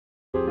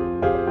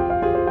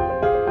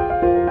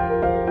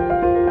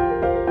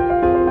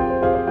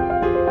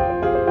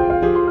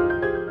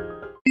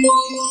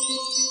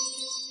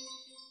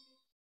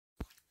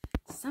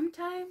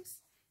sometimes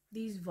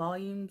these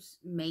volumes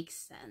make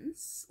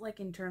sense, like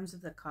in terms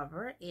of the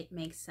cover, it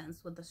makes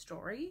sense with the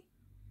story.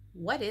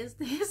 What is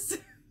this?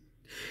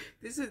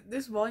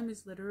 This volume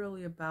is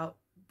literally about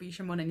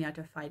Bishamon and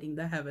Yata fighting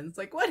the heavens.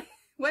 Like,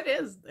 what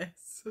is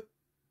this?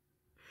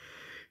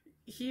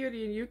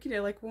 Hiyori and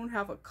Yukine like won't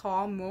have a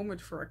calm moment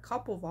for a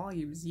couple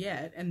volumes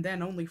yet, and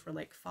then only for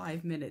like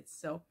 5 minutes.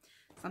 So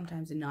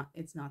sometimes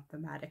it's not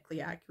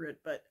thematically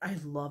accurate, but I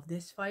love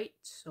this fight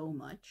so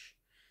much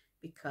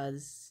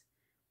because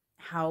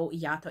how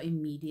Yato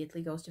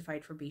immediately goes to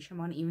fight for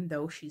Bishamon, even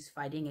though she's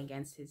fighting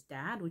against his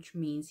dad, which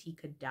means he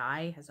could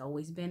die, has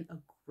always been a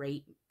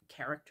great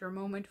character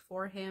moment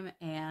for him.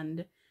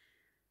 And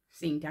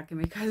seeing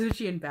Takumi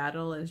Kazuchi in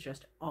battle is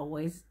just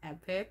always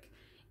epic.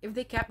 If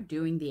they kept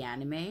doing the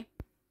anime,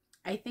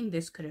 I think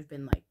this could have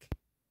been like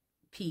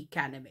peak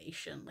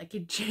animation. Like,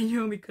 it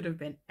genuinely could have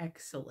been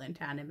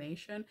excellent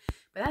animation.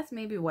 But that's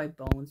maybe why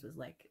Bones was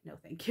like, no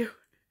thank you.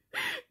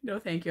 No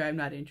thank you, I'm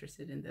not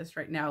interested in this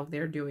right now.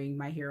 They're doing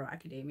My Hero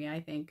Academia. I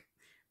think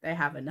they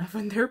have enough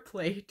on their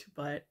plate,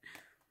 but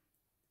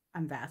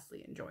I'm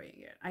vastly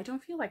enjoying it. I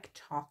don't feel like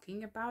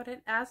talking about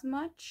it as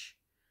much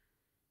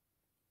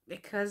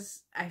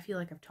because I feel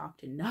like I've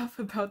talked enough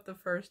about the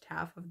first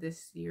half of this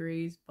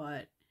series,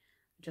 but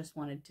I just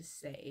wanted to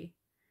say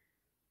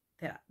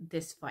that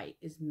this fight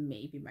is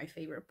maybe my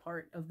favorite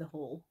part of the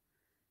whole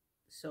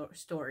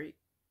story.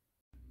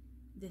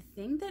 The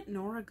thing that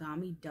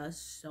Noragami does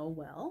so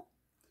well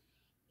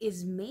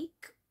is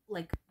make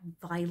like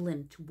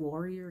violent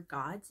warrior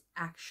gods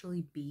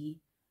actually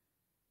be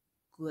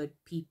good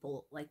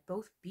people. Like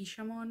both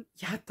Bishamon,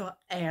 Yato,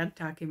 and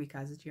Takumi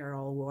Kazuchi are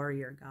all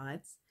warrior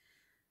gods,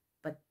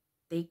 but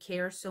they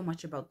care so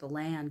much about the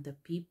land, the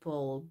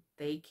people,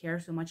 they care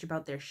so much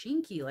about their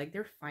Shinki. Like,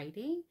 they're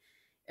fighting,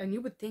 and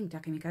you would think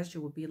Takumi Kazuchi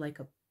would be like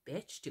a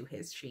bitch to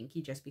his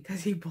Shinki just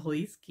because he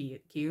bullies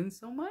Kyun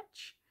so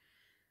much.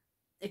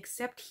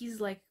 Except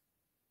he's like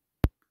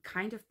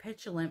kind of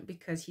petulant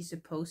because he's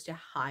supposed to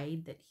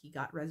hide that he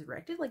got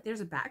resurrected. Like,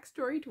 there's a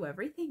backstory to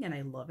everything, and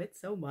I love it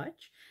so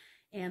much.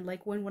 And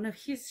like when one of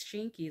his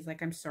Shinki is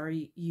like, I'm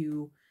sorry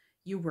you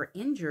were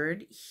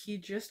injured, he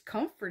just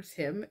comforts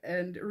him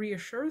and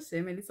reassures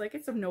him, and it's like,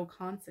 it's of no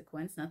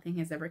consequence. Nothing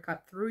has ever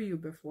cut through you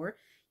before.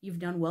 You've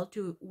done well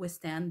to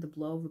withstand the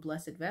blow of the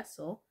blessed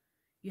vessel.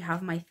 You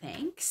have my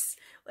thanks.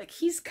 Like,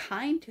 he's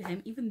kind to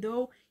him, even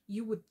though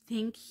you would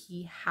think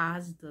he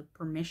has the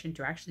permission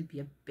to actually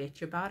be a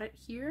bitch about it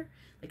here.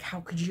 Like,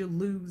 how could you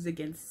lose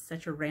against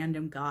such a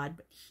random god?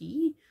 But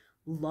he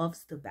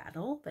loves the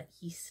battle, but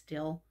he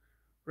still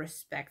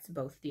respects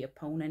both the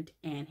opponent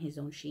and his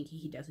own Shinki.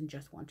 He doesn't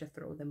just want to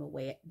throw them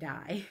away at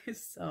die.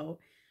 So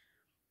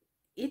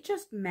it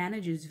just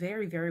manages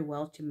very, very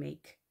well to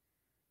make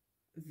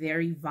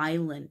very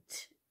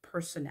violent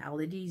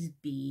personalities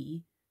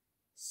be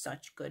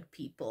such good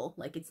people.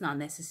 Like, it's not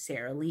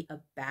necessarily a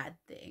bad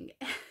thing.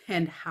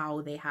 And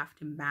how they have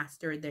to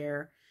master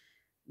their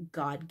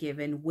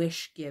God-given,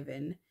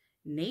 wish-given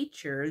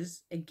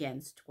natures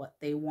against what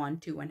they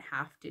want to and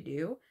have to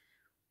do.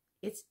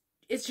 It's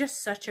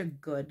just such a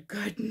good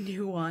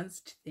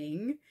nuanced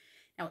thing.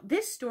 Now,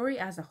 this story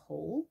as a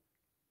whole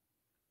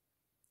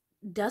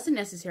doesn't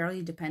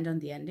necessarily depend on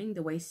the ending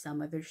the way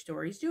some other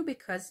stories do,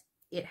 because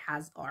it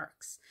has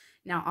arcs.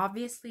 Now,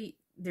 obviously,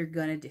 they're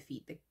gonna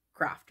defeat the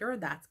crafter.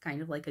 That's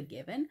kind of like a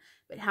given.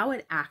 But how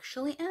it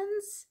actually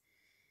ends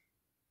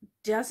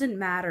doesn't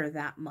matter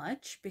that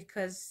much,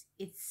 because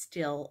it's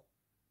still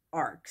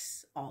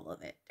arcs, all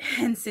of it.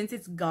 And since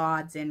it's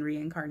gods and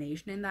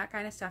reincarnation and that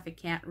kind of stuff, it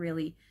can't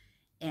really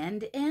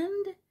end.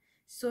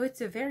 So it's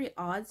a very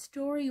odd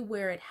story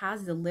where it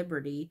has the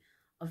liberty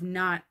of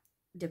not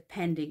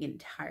depending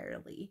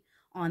entirely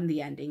on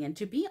the ending. And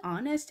to be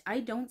honest, I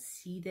don't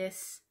see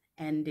this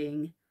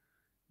ending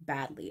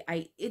badly.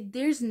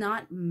 There's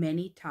not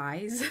many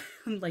ties,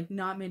 like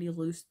not many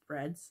loose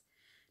threads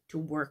to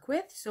work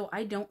with, so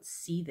I don't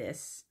see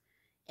this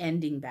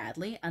ending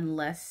badly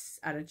unless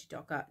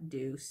Arachitoka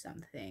do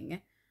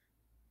something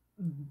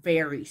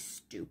very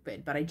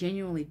stupid. But I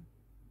genuinely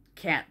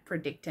can't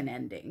predict an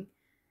ending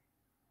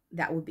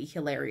that would be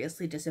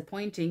hilariously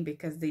disappointing,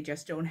 because they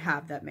just don't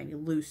have that many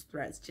loose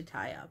threads to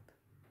tie up.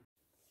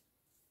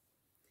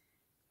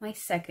 My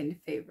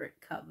second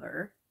favorite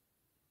cover,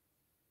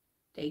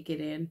 take it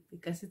in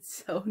because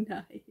it's so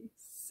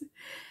nice.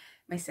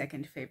 My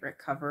second favorite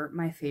cover,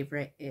 my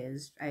favorite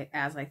is,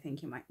 as I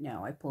think you might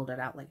know, I pulled it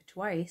out like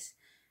twice.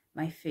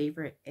 My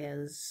favorite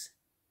is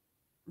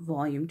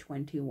volume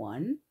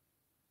 21,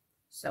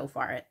 so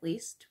far at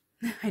least.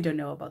 I don't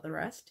know about the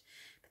rest,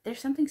 but there's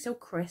something so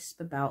crisp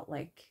about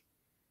like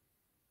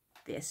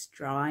this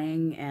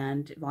drawing,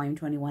 and volume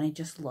 21, it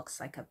just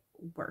looks like a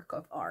work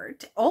of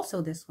art.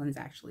 Also, this one's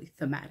actually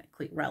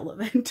thematically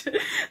relevant,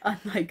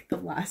 unlike the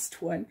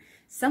last one.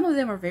 Some of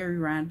them are very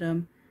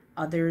random,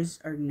 others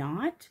are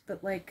not,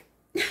 but like,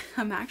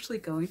 I'm actually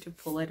going to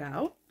pull it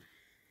out.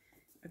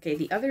 Okay,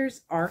 the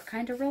others are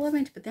kind of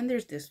relevant, but then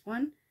there's this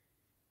one,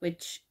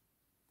 which,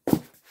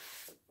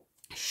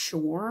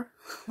 sure,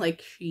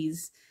 like,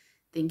 she's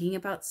thinking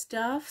about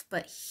stuff,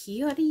 but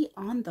Hiyori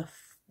on the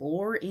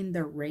floor in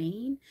the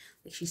rain,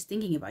 like she's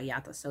thinking about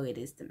Yato, so it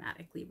is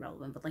thematically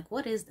relevant. But like,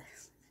 what is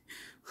this?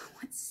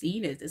 What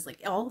scene is this?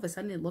 Like, all of a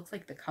sudden it looks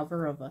like the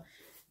cover of a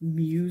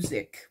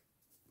music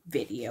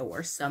video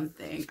or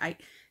something.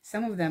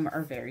 Some of them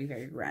are very,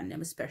 very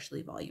random,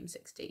 especially volume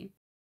 16.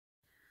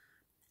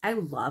 I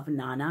love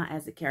Nana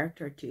as a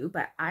character too,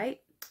 but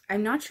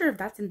I'm not sure if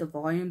that's in the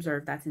volumes or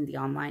if that's in the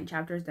online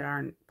chapters that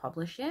aren't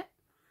published yet.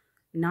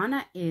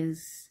 Nana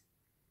is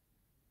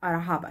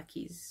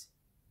Arahabaki's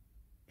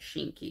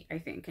Shinki, I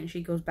think, and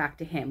she goes back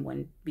to him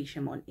when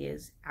Bishamon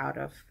is out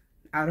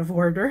of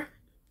order.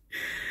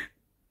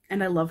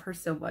 And I love her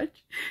so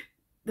much.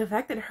 The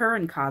fact that her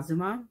and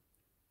Kazuma,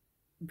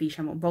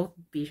 Bishamon, both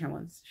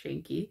Bishamon's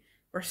Shinki,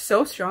 were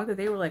so strong that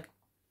they were like,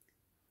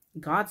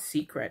 God's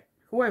secret.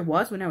 Who I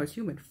was when I was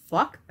human.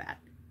 Fuck that.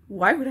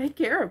 Why would I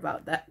care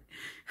about that?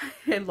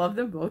 I love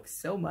them both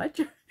so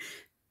much.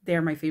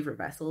 They're my favorite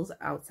vessels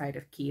outside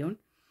of Kiyun.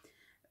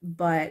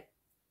 But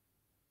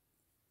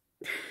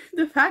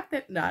the fact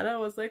that Nana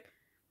was like,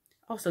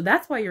 oh, so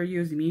that's why you're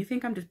using me. You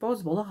think I'm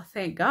disposable. Oh,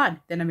 thank God.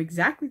 Then I'm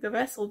exactly the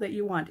vessel that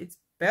you want. It's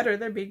better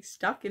than being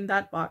stuck in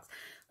that box.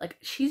 Like,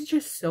 she's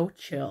just so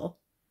chill.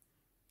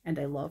 And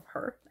I love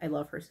her. I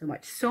love her so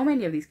much. So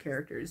many of these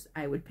characters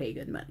I would pay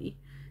good money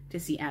to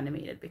see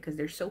animated because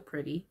they're so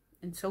pretty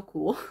and so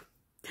cool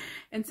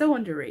and so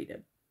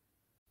underrated.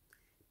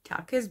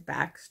 Take's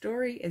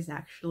backstory is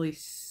actually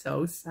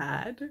so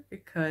sad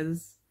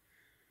because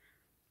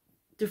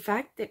the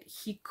fact that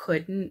he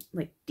couldn't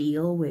like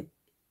deal with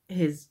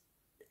his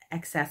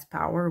excess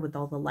power with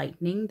all the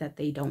lightning that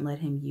they don't let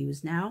him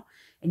use now,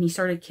 and he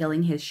started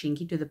killing his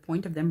Shinki to the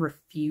point of them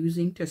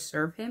refusing to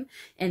serve him,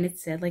 and it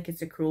said like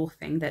it's a cruel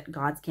thing that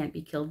gods can't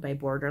be killed by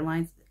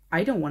borderlines.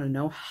 I don't want to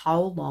know how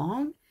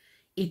long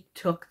it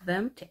took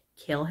them to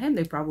kill him.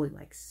 They probably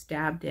like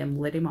stabbed him,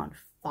 lit him on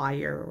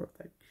fire, or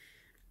like,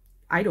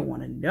 I don't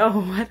want to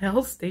know what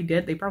else they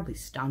did. They probably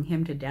stung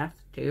him to death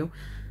too,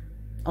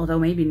 although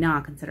maybe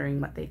not,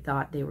 considering what they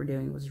thought they were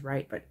doing was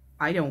right. But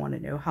I don't want to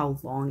know how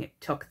long it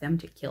took them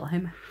to kill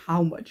him,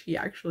 how much he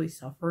actually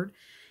suffered.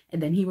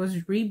 And then he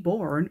was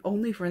reborn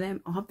only for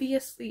them,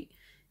 obviously,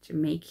 to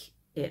make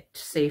it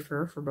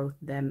safer for both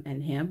them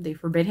and him. They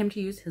forbid him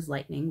to use his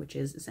lightning, which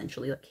is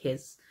essentially like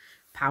his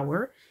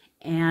power.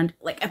 And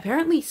like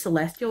apparently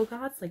celestial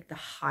gods, like the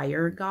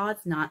higher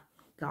gods, not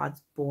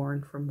gods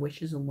born from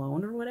wishes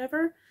alone or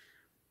whatever,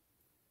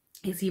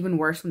 it's even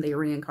worse when they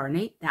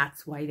reincarnate.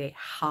 That's why they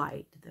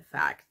hide the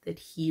fact that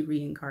he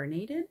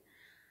reincarnated,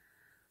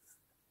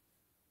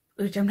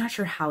 which I'm not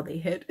sure how they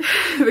hid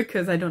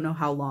because I don't know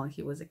how long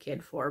he was a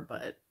kid for,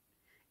 but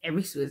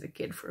Ebisu was a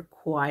kid for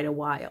quite a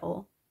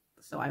while,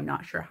 so I'm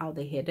not sure how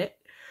they hid it.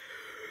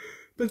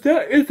 But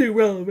that is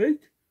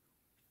irrelevant.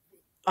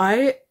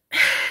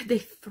 They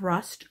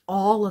thrust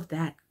all of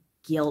that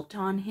guilt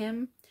on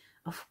him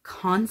of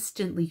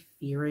constantly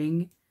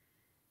fearing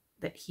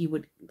that he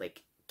would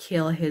like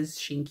kill his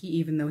Shinki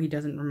even though he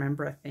doesn't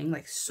remember a thing.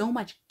 Like, so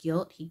much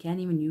guilt. He can't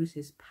even use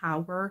his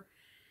power.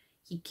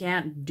 He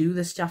can't do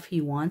the stuff he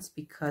wants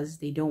because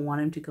they don't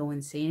want him to go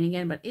insane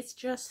again. But it's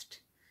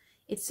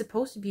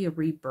supposed to be a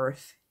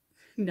rebirth,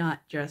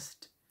 not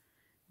just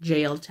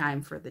jail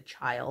time for the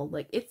child.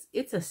 Like,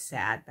 it's a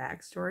sad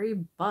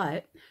backstory,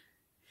 but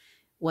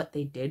what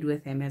they did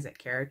with him as a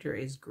character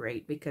is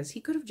great because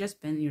he could have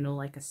just been, you know,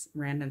 like a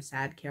random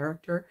sad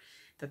character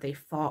that they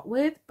fought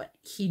with, but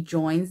he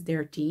joins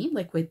their team,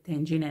 like with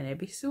Tenjin and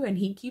Ebisu, and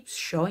he keeps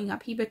showing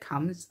up. He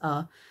becomes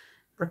a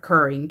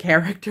recurring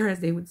character,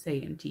 as they would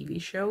say in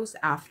TV shows,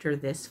 after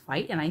this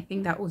fight, and I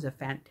think that was a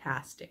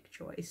fantastic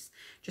choice.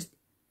 Just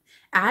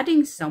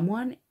adding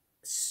someone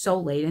so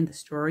late in the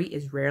story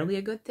is rarely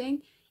a good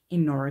thing.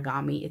 In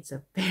Noragami, it's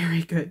a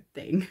very good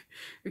thing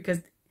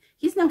because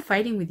he's now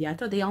fighting with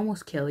Yato. They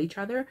almost kill each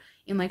other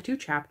in like 2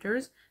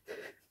 chapters.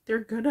 They're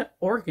gonna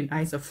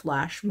organize a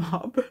flash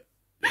mob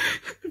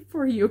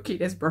for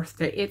Yukida's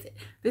birthday.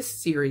 This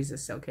series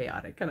is so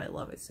chaotic and I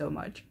love it so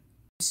much.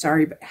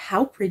 Sorry, but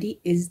how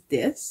pretty is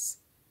this?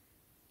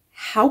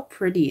 How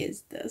pretty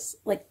is this?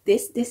 Like,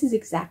 this is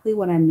exactly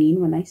what I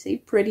mean when I say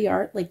pretty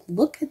art. Like,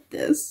 look at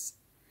this.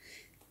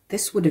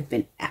 This would have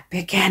been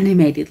epic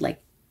animated,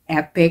 like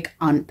epic,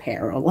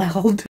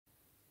 unparalleled.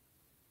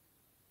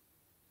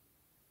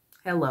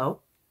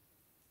 Hello.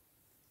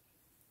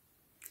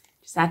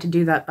 Just had to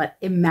do that, but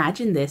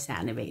imagine this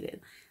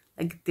animated.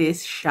 Like,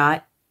 this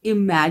shot,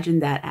 imagine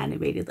that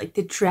animated. Like,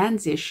 the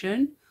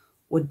transition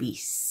would be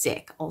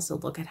sick. Also,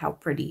 look at how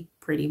pretty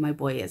my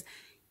boy is.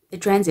 The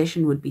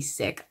transition would be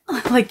sick.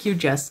 Like, you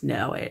just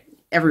know it.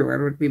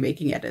 Everyone would be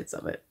making edits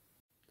of it.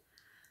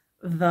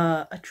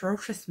 The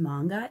atrocious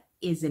manga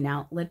is an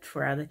outlet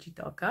for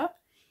Adachitoka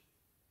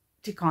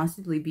to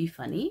constantly be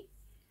funny.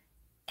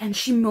 And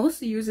she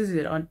mostly uses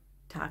it on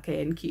Take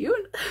and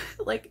Kiyun.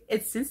 Like,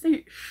 it's since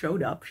they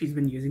showed up, she's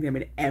been using them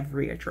in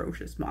every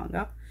atrocious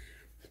manga.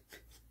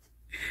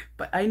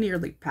 But I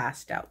nearly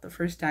passed out the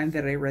first time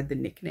that I read the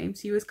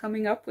nicknames he was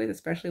coming up with,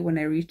 especially when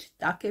I reached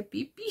Take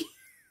Pipi.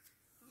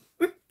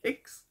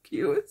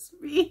 Excuse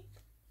me.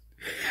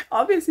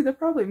 Obviously, that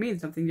probably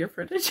means something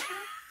different in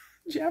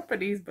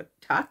Japanese, but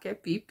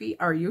take pipi,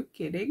 are you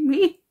kidding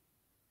me?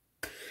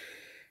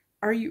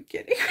 Are you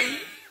kidding me?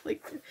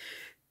 Like,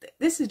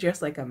 this is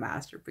just like a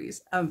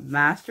masterpiece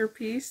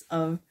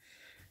of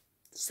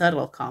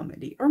subtle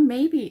comedy. Or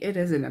maybe it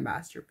isn't a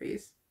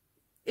masterpiece.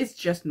 It's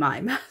just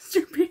my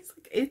masterpiece.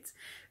 Like, it's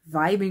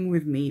vibing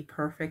with me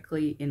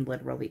perfectly in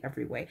literally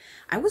every way.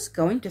 I was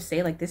going to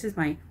say, like, this is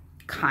my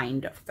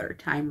kind of third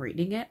time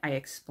reading it. I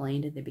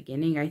explained at the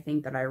beginning, I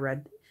think, that I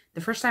read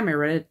the first time I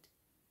read it,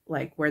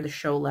 like, where the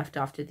show left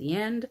off to the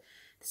end.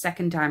 The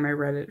second time I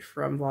read it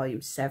from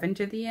volume 7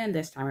 to the end.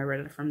 This time I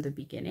read it from the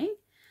beginning.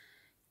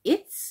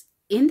 It's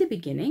in the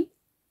beginning.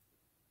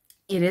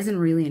 It isn't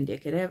really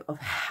indicative of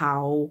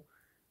how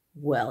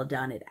well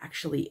done it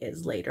actually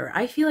is later.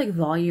 I feel like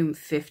volume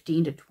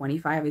 15 to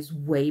 25 is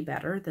way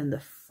better than the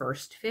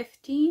first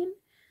 15,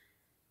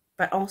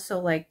 but also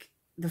like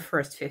the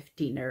first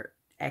 15 are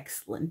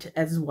excellent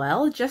as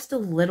well, just a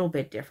little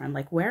bit different.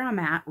 Like, where I'm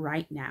at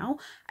right now,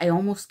 I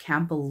almost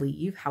can't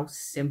believe how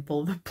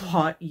simple the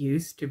plot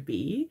used to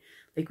be,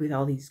 like with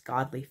all these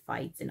godly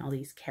fights and all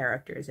these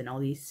characters and all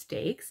these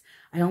stakes.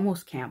 I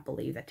almost can't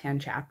believe that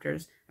 10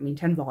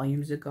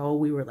 volumes ago,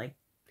 we were like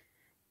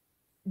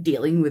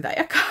dealing with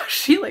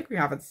Ayakashi. Like, we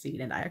haven't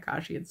seen an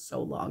Ayakashi in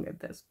so long at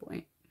this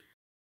point.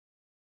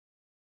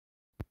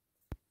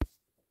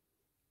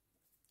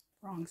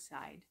 Wrong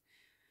side.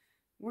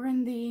 We're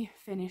in the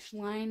finish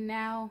line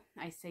now.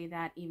 I say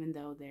that even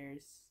though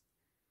there's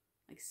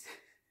like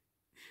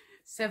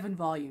 7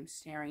 volumes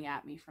staring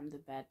at me from the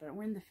bed, but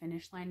we're in the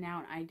finish line now,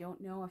 and I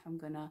don't know if I'm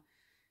gonna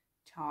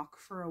talk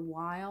for a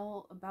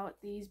while about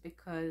these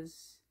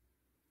because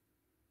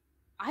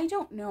I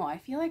don't know. I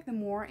feel like the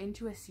more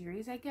into a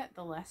series I get,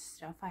 the less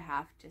stuff I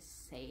have to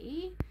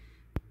say,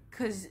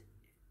 because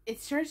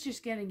it starts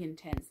just getting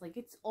intense. Like,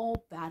 it's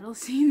all battle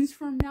scenes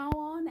from now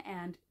on,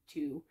 and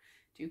two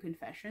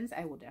confessions.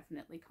 I will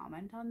definitely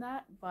comment on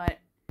that, but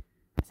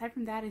aside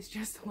from that, it's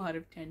just a lot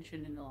of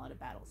tension and a lot of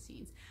battle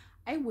scenes.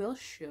 I will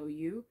show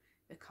you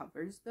the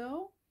covers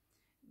though,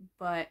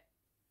 but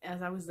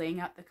as I was laying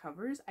out the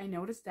covers, I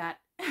noticed that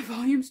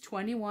volumes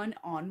 21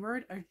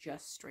 onward are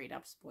just straight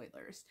up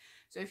spoilers.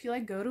 So if you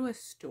like go to a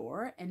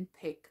store and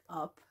pick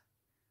up,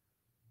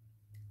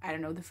 I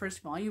don't know, the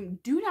first volume,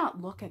 do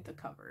not look at the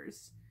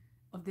covers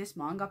of this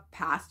manga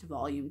past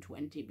volume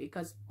 20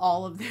 because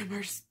all of them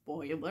are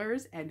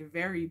spoilers and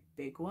very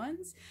big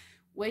ones,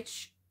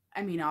 which,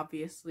 I mean,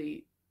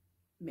 obviously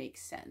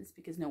makes sense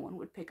because no one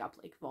would pick up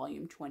like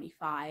volume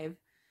 25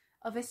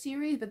 of a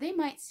series, but they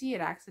might see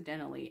it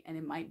accidentally and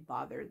it might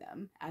bother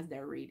them as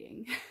they're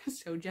reading.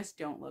 So just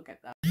don't look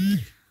at them.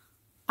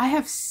 I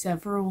have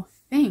several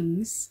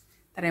things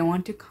that I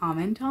want to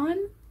comment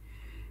on.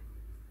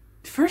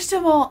 First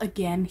of all,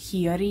 again,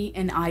 Hiyori,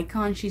 an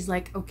icon, she's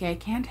like, okay, I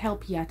can't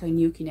help Yato and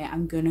Yukine,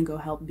 I'm gonna go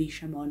help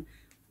Bishamon.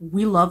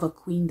 We love a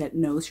queen that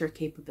knows her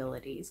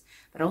capabilities.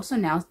 But also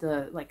now's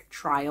the, like,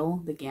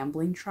 trial, the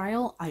gambling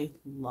trial. I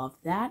love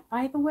that,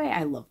 by the way.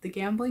 I love the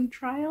gambling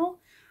trial.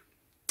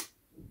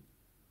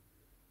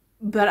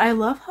 But I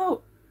love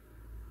how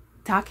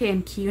Take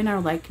and Kyun are,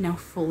 like, now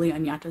fully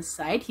on Yato's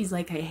side. He's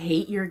like, I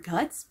hate your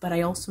guts, but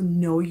I also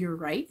know you're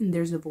right, and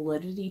there's a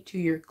validity to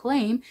your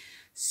claim.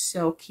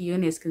 So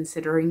Kyun is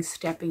considering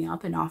stepping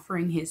up and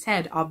offering his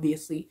head.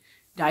 Obviously,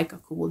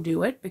 Daikaku will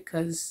do it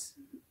because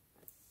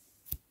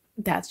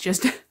that's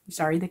just,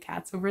 sorry, the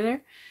cat's over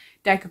there.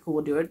 Daikaku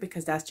will do it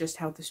because that's just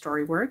how the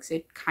story works.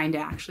 It kind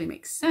of actually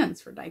makes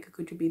sense for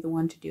Daikaku to be the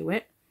one to do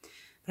it.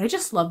 But I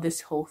just love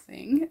this whole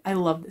thing. I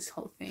love this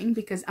whole thing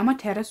because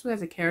Amaterasu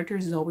as a character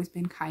has always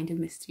been kind of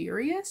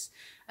mysterious,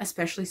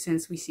 especially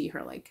since we see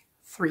her like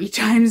 3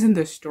 times in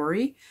the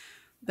story.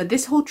 But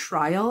this whole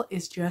trial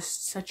is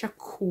just such a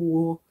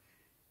cool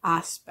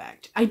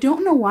aspect. I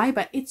don't know why,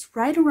 but it's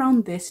right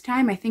around this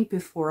time, I think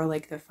before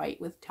like the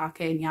fight with Take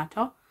and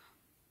Yato,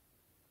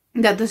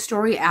 that the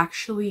story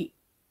actually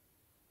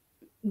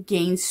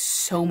gains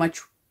so much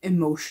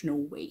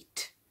emotional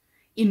weight,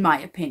 in my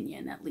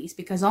opinion at least,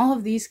 because all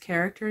of these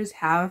characters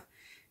have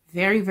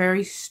very,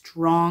 very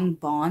strong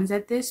bonds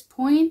at this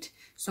point,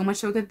 so much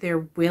so that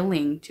they're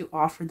willing to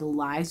offer the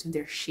lives of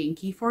their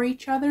shinki for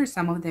each other.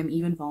 Some of them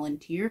even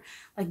volunteer.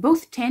 Like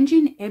both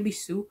Tenjin,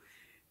 Ebisu,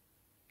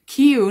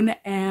 Kyun,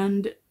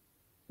 and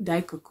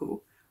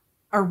Daikaku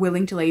are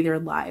willing to lay their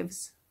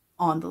lives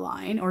on the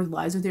line, or the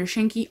lives of their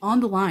shinki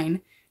on the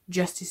line,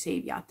 just to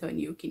save Yato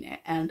and Yukine,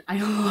 and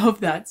I love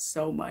that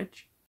so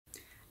much.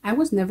 I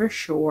was never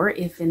sure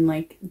if in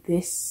like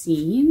this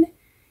scene,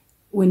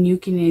 when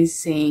Yukine is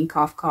saying,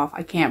 cough, cough,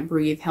 I can't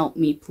breathe, help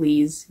me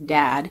please,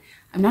 dad,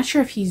 I'm not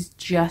sure if he's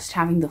just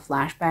having the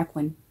flashback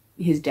when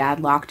his dad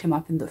locked him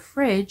up in the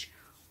fridge,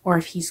 or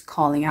if he's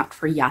calling out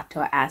for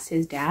Yato as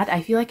his dad.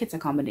 I feel like it's a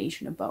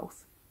combination of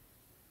both.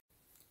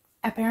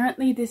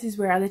 Apparently this is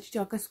where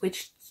Adachi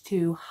switched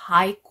to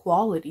high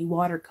quality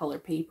watercolor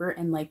paper,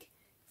 and like,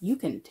 you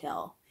can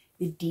tell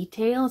the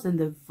details and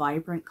the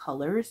vibrant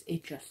colors,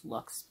 it just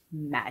looks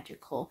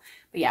magical.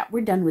 But yeah,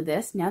 we're done with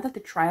this. Now that the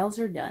trials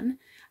are done,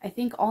 I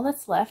think all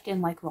that's left in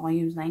like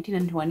volumes 19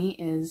 and 20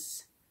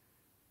 is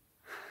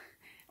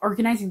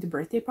organizing the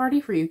birthday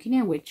party for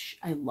Yukine, which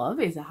I love,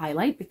 is a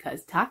highlight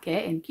because Take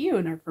and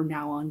Kyun are from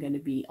now on going to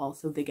be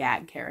also the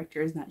gag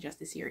characters, not just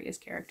the serious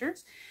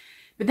characters.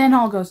 But then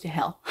all goes to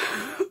hell.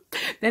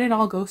 Then it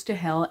all goes to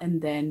hell,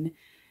 and then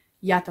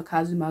Yato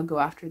Kazuma go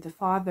after the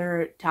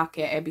father, Take,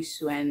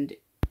 Ebisu, and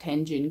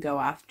Tenjin go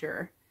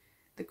after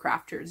the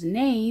crafter's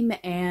name,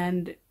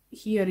 and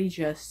Hiyori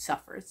just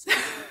suffers.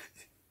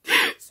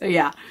 So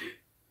yeah,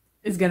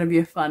 it's gonna be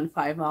a fun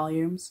 5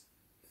 volumes.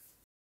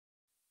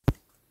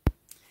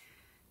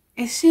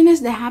 As soon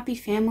as the happy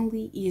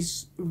family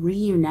is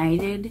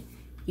reunited,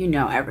 you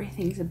know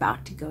everything's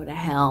about to go to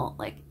hell.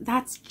 Like,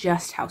 that's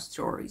just how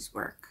stories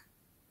work,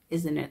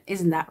 isn't it?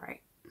 Isn't that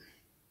right?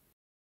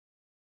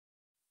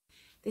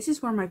 This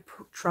is where my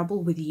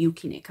trouble with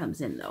Yukine comes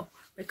in, though,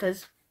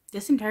 because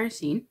this entire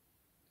scene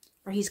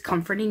where he's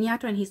comforting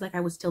Yato and he's like,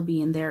 I would still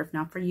be in there if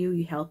not for you.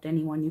 You helped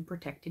anyone. You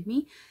protected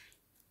me.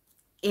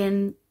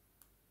 In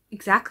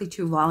exactly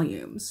 2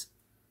 volumes,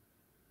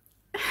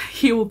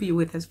 he will be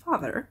with his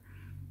father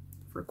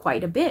for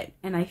quite a bit.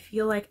 And I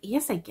feel like,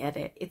 yes, I get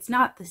it. It's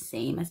not the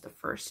same as the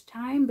first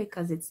time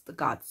because it's the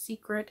God's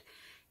secret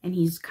and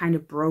he's kind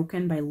of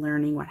broken by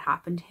learning what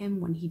happened to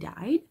him when he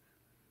died.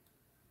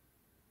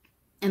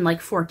 And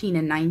like 14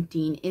 and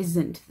 19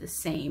 isn't the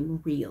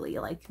same, really.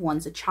 Like,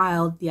 one's a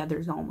child, the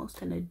other's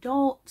almost an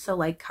adult. So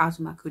like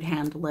Kazuma could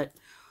handle it,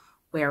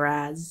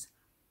 whereas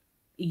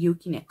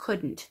Yukine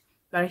couldn't.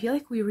 But I feel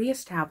like we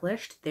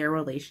reestablished their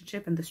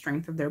relationship and the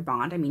strength of their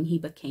bond. I mean, he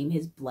became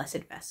his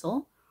blessed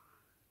vessel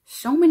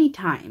so many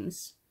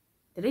times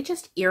that it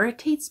just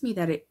irritates me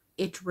that it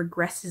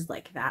regresses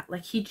like that.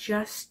 Like, he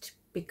just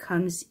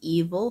becomes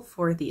evil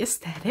for the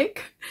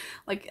aesthetic.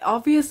 Like,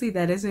 obviously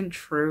that isn't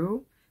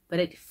true, but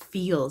it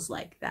feels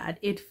like that.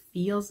 It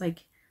feels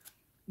like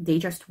they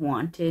just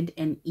wanted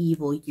an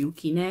evil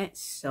Yukine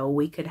so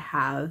we could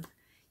have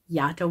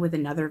Yato with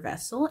another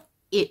vessel.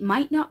 It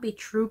might not be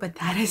true, but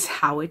that is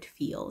how it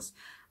feels.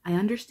 I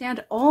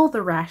understand all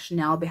the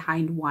rationale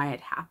behind why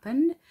it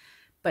happened,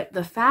 but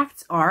the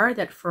facts are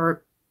that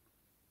for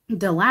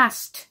the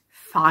last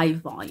 5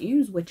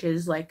 volumes, which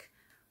is like,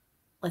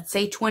 let's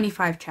say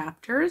 25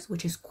 chapters,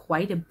 which is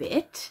quite a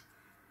bit,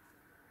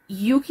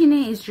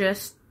 Yukine is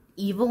just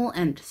evil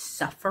and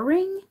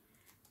suffering,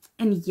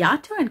 and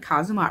Yato and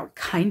Kazuma are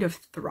kind of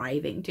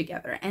thriving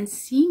together. And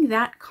seeing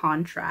that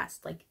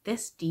contrast like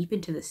this deep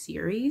into the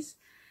series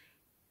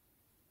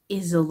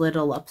is a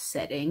little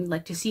upsetting.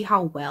 Like, to see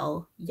how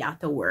well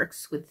Yato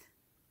works with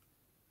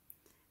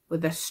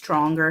a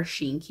stronger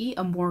Shinki,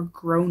 a more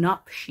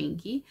grown-up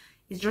Shinki,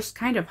 is just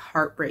kind of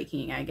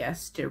heartbreaking, I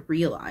guess, to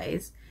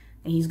realize.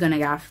 And he's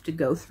gonna have to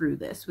go through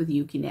this with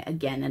Yukine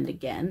again and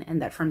again,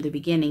 and that from the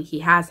beginning he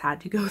has had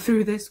to go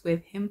through this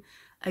with him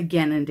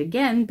again and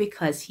again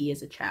because he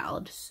is a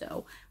child.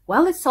 So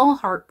while it's all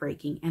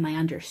heartbreaking and I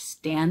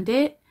understand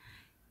it,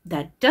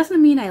 that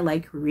doesn't mean I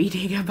like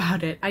reading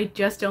about it. I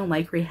just don't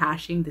like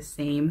rehashing the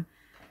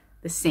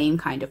same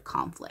kind of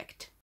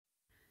conflict.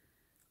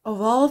 Of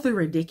all the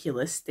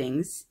ridiculous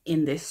things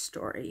in this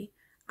story,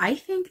 I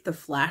think the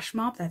flash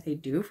mob that they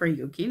do for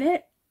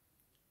Yukine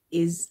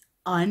is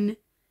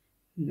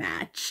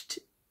unmatched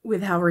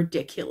with how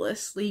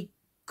ridiculously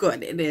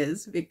good it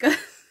is, because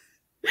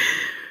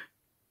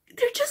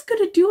they're just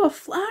gonna do a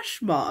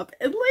flash mob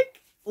and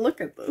like, look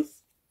at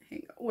this.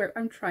 Hang on, where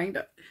I'm trying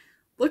to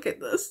look at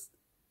this.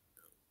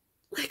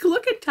 Like,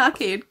 look at Take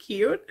and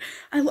Kyun.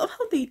 I love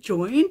how they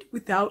joined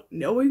without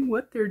knowing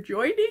what they're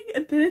joining,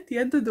 and then at the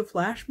end of the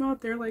flash mob,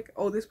 they're like,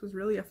 oh, this was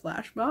really a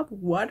flash mob?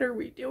 What are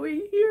we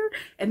doing here?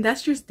 And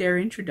that's just their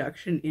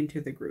introduction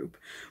into the group.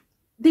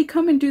 They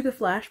come and do the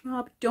flash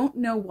mob, don't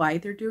know why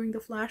they're doing the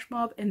flash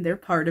mob, and they're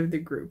part of the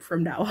group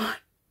from now on.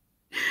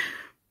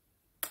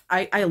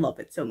 I love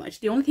it so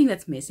much. The only thing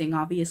that's missing,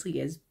 obviously,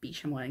 is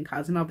Bishamon and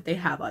Kazuma, but they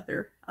have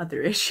other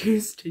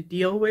issues to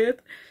deal with.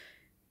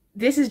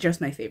 This is just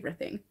my favorite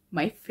thing.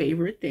 My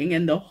favorite thing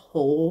in the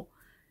whole,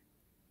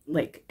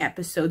 like,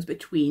 episodes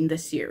between the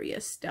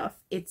serious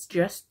stuff. It's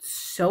just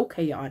so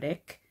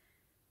chaotic,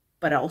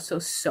 but also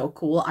so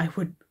cool. I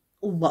would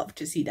love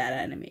to see that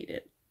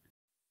animated.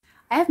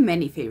 I have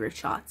many favorite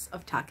shots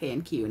of Take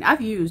and Kyun.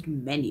 I've used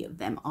many of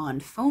them on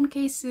phone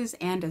cases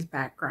and as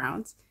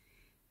backgrounds.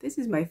 This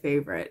is my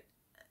favorite.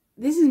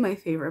 This is my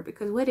favorite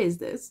because what is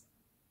this?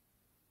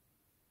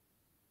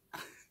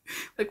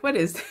 Like, what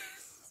is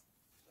this?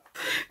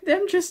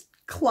 Them just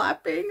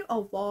clapping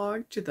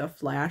along to the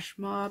flash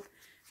mob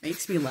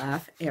makes me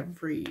laugh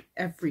every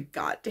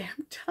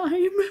goddamn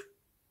time.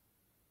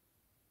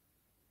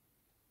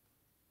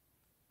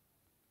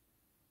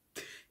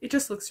 It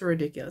just looks so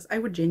ridiculous. I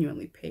would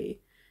genuinely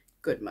pay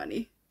good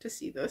money to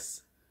see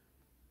this.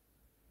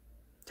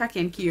 Take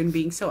and Kyun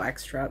being so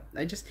extra.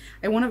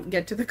 I want to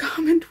get to the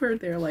comment where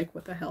they're like,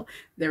 what the hell?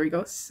 There we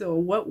go. So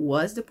what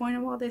was the point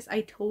of all this?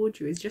 I told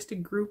you, it's just a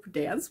group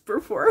dance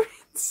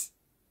performance.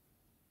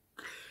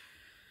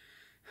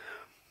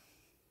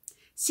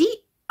 See,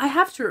 I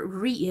have to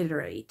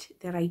reiterate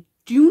that I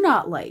do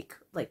not like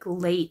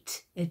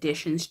late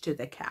additions to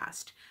the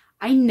cast.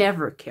 I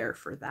never care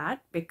for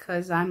that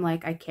because I'm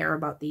like, I care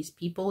about these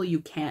people. You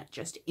can't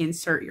just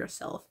insert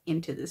yourself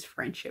into this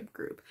friendship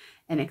group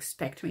and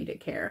expect me to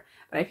care.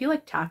 But I feel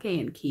like Take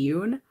and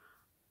Kiyun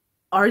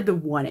are the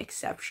one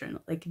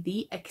exception, like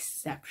the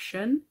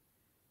exception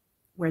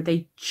where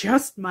they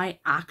just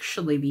might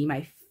actually be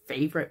my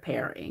favorite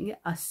pairing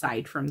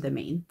aside from the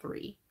main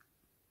three.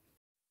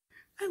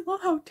 I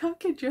love how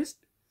Take just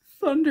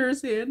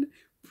thunders in,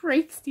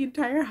 breaks the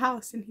entire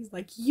house, and he's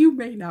like, you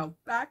may now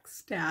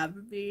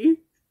backstab me.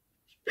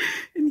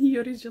 And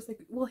Hiyori's just like,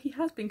 well, he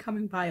has been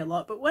coming by a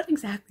lot, but what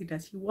exactly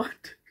does he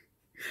want?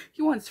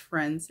 He wants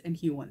friends and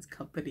he wants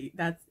company.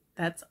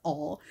 That's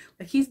all.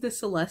 Like, he's the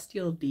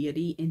celestial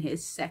deity in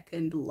his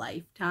second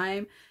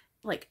lifetime,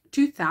 like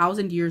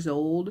 2,000 years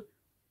old.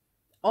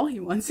 All he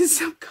wants is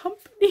some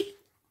company.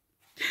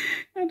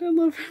 And I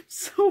love him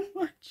so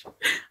much.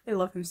 I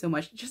love him so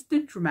much. Just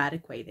the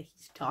dramatic way that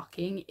he's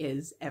talking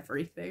is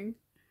everything.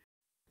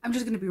 I'm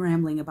just gonna be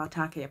rambling about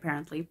Take,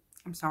 apparently.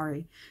 I'm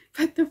sorry.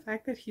 But the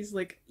fact that he's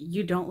like,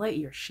 you don't let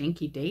your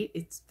Shinki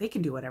date, they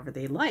can do whatever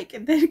they like.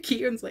 And then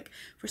Kiyun's like,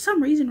 for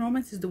some reason,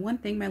 romance is the one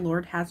thing my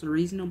lord has a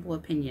reasonable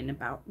opinion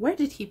about. Where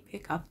did he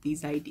pick up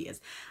these ideas?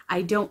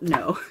 I don't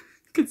know,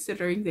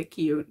 considering that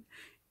Kiyun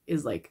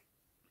is like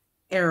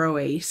arrow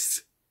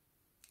ace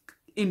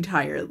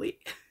entirely.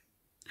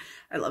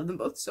 I love them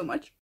both so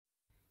much.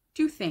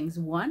 Two things.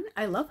 One,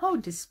 I love how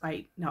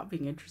despite not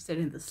being interested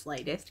in the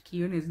slightest,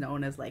 Kiyun is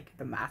known as like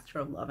the master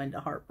of love and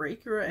the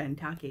heartbreaker, and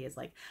Take is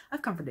like,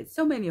 I've comforted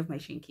so many of my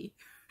Shinki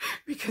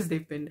because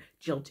they've been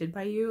jilted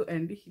by you,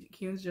 and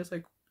Kiyun's just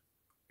like,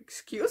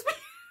 excuse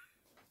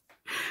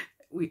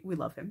me? we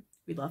love him.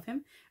 We love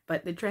him.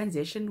 But the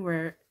transition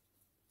where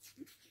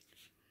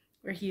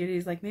he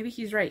is like, maybe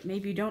he's right,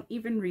 maybe you don't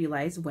even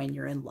realize when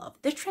you're in love.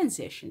 The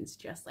transition's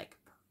just like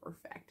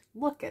perfect.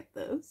 Look at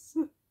this.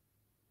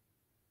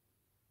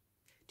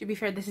 To be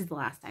fair, this is the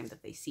last time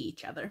that they see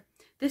each other.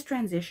 This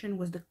transition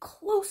was the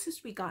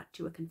closest we got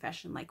to a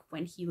confession. Like,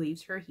 when he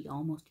leaves her, he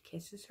almost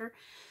kisses her.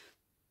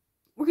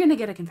 We're gonna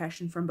get a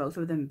confession from both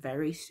of them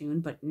very soon,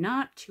 but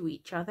not to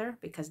each other,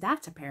 because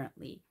that's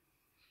apparently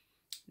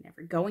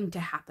never going to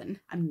happen.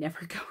 I'm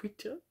never going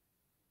to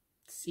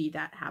see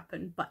that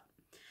happen. But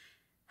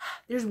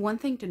there's one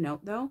thing to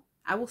note, though.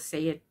 I will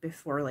say it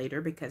before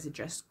later because it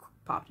just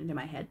popped into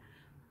my head.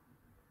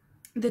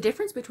 The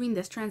difference between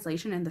this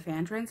translation and the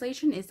fan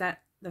translation is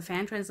that the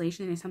fan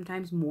translation is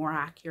sometimes more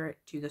accurate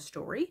to the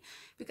story,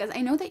 because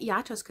I know that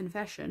Yato's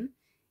confession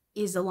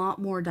is a lot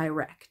more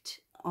direct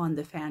on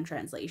the fan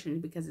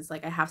translation, because it's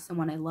like, I have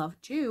someone I love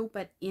too,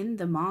 but in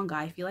the manga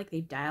I feel like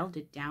they dialed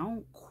it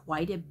down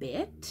quite a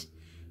bit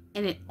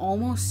and it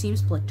almost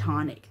seems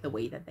platonic the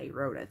way that they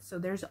wrote it. So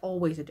there's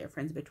always a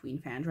difference between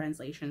fan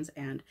translations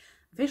and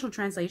official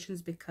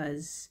translations,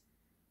 because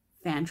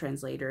fan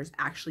translators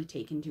actually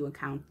take into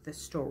account the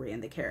story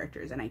and the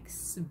characters, and I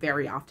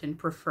very often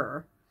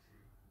prefer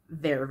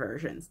their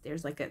versions.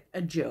 There's like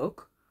a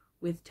joke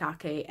with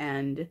Take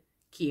and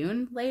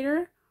Kiyun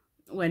later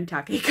when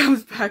Take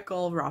comes back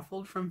all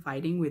ruffled from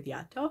fighting with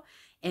Yato,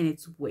 and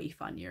it's way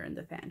funnier in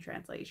the fan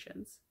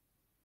translations.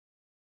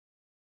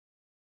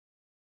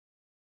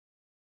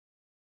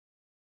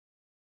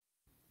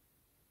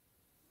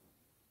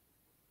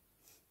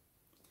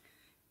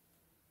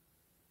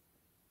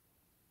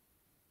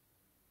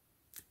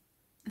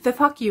 The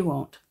fuck you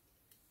won't.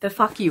 The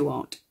fuck you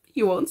won't.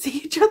 You won't see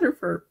each other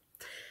for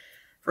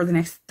the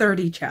next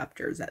 30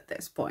 chapters at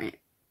this point.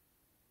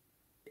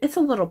 It's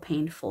a little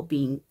painful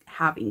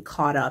having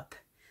caught up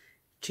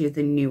to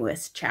the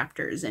newest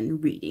chapters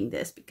and reading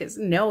this, because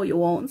no, you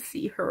won't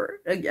see her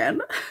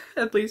again.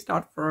 At least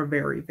not for a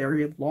very,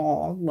 very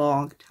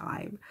long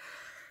time.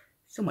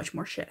 So much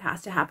more shit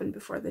has to happen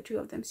before the two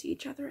of them see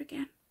each other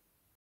again.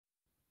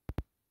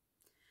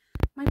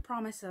 My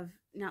promise of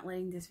not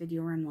letting this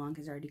video run long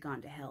has already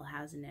gone to hell,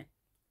 hasn't it?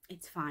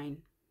 It's fine.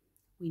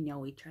 We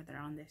know each other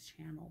on this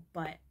channel,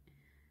 but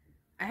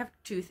I have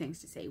two things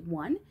to say.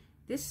 One,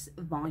 this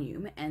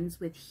volume ends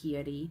with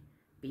Hiyori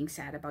being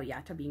sad about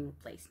Yato being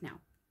replaced. Now,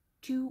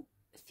 two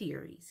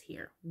theories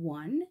here.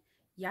 One,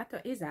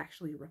 Yato is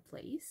actually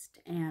replaced,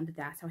 and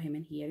that's how him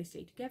and Hiyori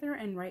stay together,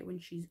 and right when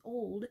she's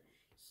old,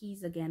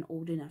 he's again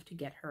old enough to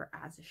get her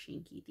as a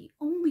Shinki. The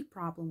only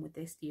problem with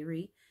this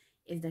theory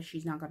is that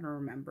she's not going to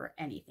remember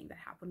anything that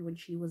happened when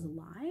she was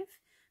alive,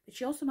 but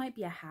she also might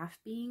be a half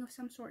being of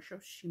some sort, so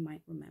she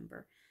might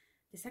remember.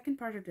 The second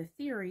part of the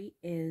theory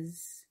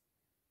is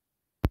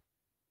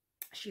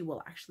she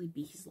will actually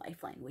be his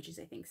lifeline, which is,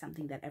 I think,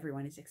 something that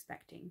everyone is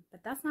expecting.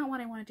 But that's not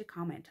what I wanted to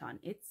comment on.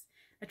 It's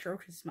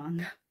atrocious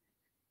manga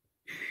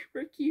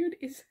where Kiyun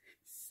is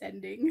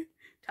sending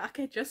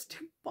Take just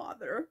to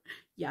bother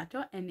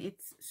Yato, and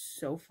it's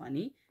so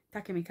funny.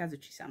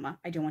 Takemikazuchi-sama,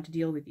 I don't want to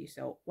deal with you,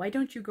 so why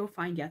don't you go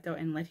find Yato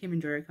and let him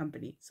enjoy your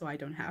company so I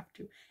don't have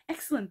to?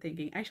 Excellent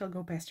thinking. I shall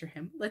go pester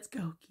him. Let's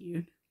go,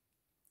 Kiyun.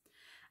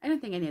 I don't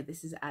think any of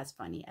this is as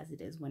funny as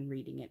it is when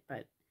reading it,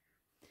 but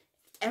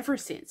ever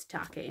since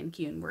Take and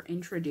Kyun were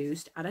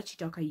introduced,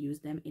 Arachitoka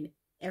used them in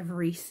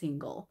every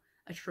single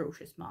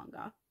atrocious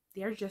manga.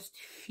 They are just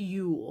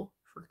fuel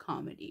for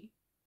comedy.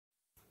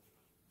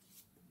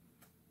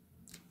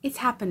 It's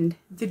happened.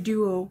 The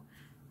duo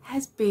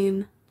has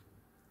been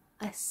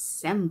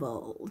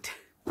assembled.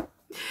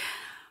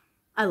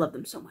 I love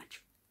them so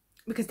much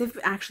because they've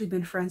actually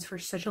been friends for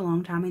such a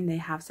long time and they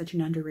have such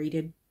an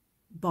underrated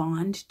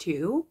bond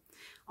too.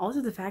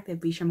 Also, the fact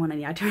that Bishamon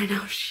and Yato are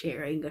now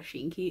sharing a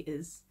Shinki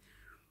is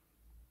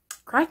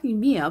cracking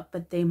me up,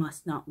 but they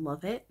must not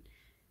love it.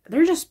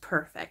 They're just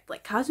perfect.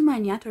 Like, Kazuma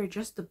and Yato are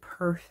just the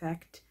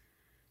perfect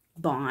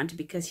bond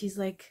because he's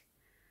like,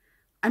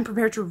 I'm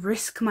prepared to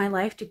risk my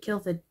life to kill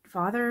the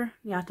father.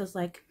 Yato's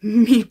like,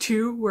 me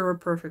too, we're a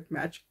perfect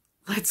match.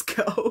 Let's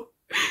go.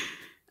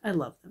 I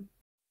love them.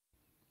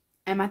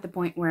 I'm at the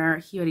point where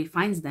Hiyori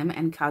finds them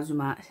and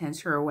Kazuma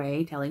sends her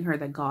away, telling her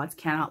that gods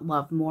cannot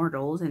love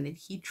mortals and that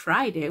he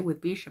tried it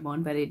with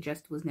Bishamon, but it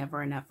just was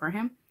never enough for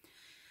him.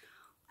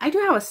 I do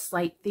have a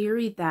slight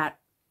theory that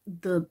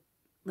the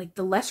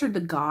lesser the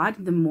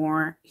god, the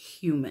more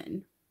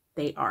human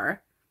they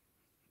are.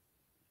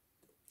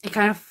 It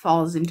kind of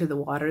falls into the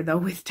water though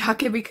with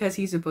Take because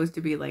he's supposed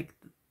to be like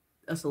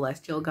a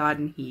celestial god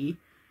and he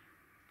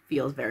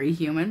feels very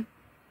human.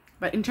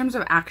 But in terms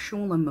of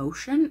actual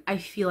emotion, I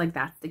feel like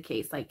that's the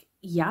case. Like,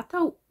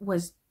 Yato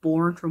was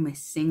born from a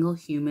single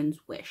human's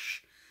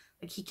wish.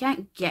 Like, he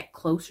can't get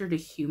closer to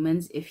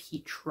humans if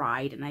he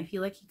tried. And I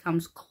feel like he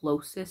comes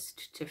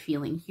closest to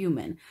feeling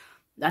human.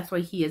 That's why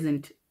he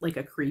isn't like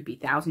a creepy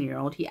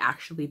 1,000-year-old. He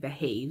actually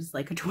behaves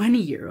like a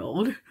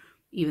 20-year-old,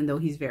 even though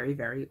he's very,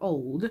 very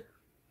old.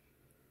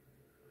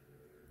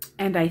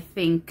 And I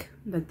think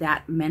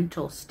that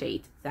mental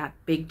state, that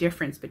big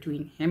difference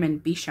between him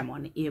and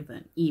Bishamon,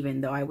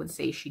 even though I would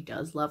say she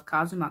does love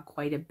Kazuma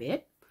quite a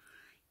bit,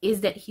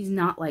 is that he's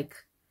not like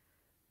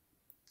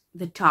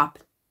the top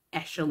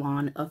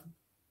echelon of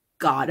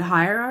god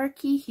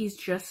hierarchy. He's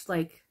just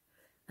like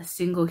a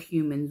single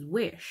human's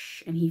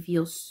wish. And he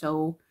feels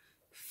so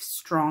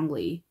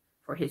strongly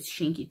for his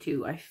Shinki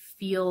too. I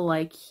feel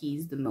like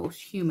he's the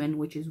most human,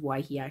 which is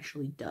why he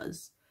actually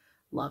does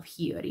love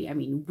Hiyori. I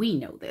mean, we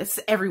know this.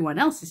 Everyone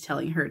else is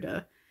telling her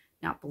to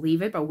not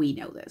believe it, but we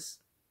know this.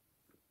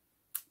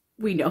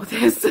 We know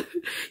this.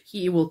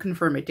 He will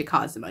confirm it to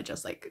Kazuma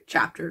just like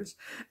chapters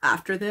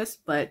after this,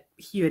 but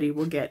Hiyori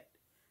will get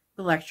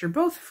the lecture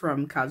both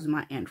from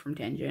Kazuma and from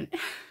Tenjin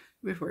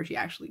before she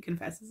actually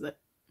confesses it.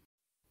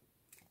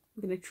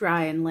 I'm gonna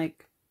try and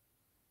like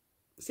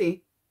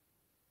see.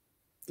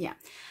 Yeah.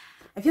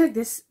 I feel like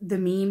the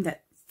meme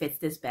that fits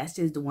this best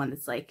is the one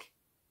that's like,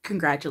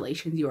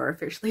 congratulations, you are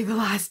officially the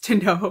last to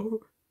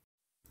know.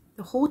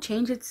 The whole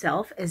change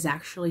itself is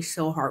actually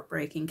so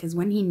heartbreaking because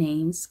when he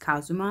names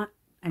Kazuma,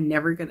 I'm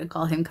never going to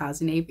call him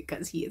Kazune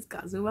because he is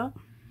Kazuma.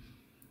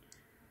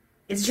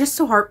 It's just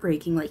so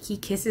heartbreaking. Like, he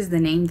kisses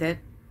the name that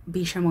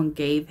Bishamon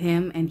gave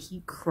him and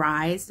he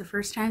cries the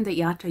first time that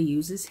Yato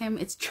uses him.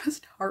 It's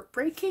just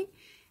heartbreaking.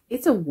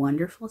 It's a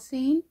wonderful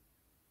scene.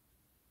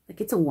 Like,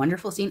 it's a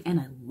wonderful scene and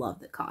I love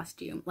the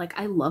costume. Like,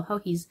 I love how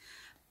he's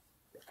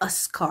a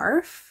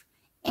scarf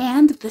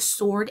and the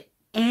sword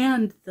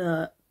and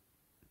the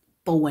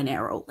bow and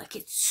arrow. Like,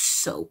 it's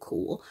so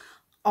cool.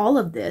 All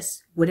of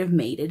this would have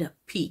made it a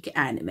peak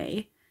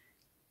anime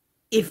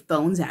if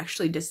Bones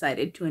actually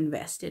decided to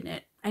invest in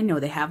it. I know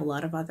they have a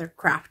lot of other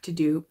crap to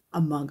do,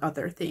 among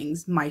other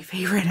things. My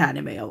favorite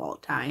anime of all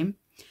time.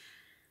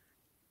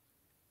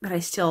 But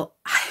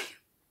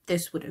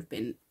this would have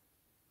been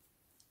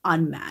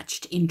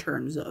unmatched in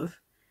terms of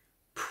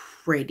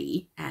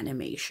pretty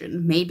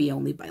animation. Maybe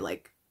only by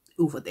like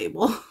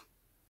Ufotable.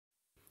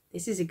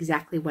 This is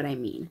exactly what I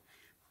mean.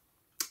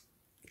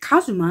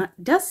 Kazuma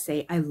does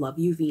say, I love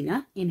you,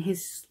 Vina, in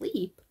his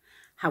sleep.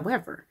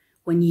 However,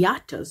 when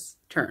Yato's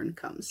turn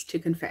comes to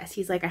confess,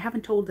 he's like, I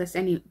haven't told this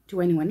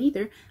to anyone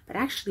either, but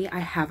actually I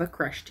have a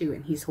crush too.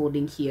 And he's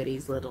holding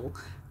Hiyori's little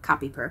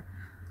kapiper.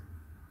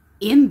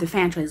 In the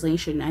fan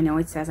translation, I know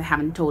it says, I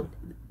haven't told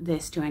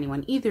this to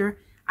anyone either.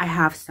 I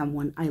have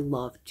someone I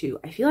love too.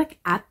 I feel like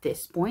at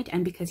this point,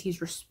 and because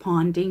he's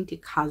responding to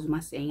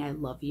Kazuma saying, I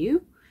love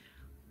you,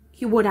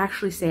 he would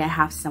actually say, I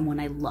have someone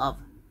I love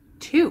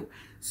too.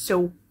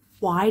 So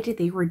why did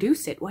they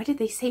reduce it? Why did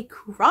they say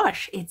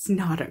crush? It's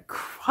not a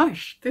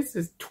crush. This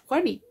is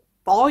 20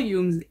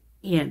 volumes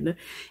in,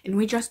 and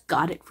we just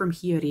got it from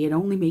Hiyori. It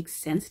only makes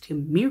sense to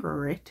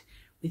mirror it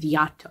with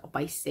Yato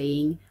by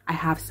saying, I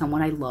have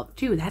someone I love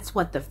too. That's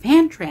what the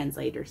fan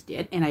translators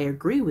did, and I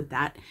agree with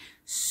that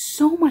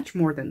so much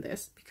more than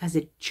this, because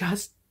it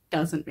just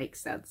doesn't make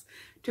sense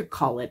to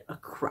call it a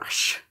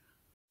crush.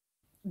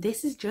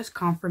 This is just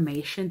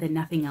confirmation that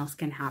nothing else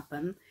can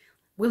happen.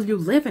 Will you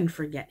live and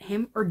forget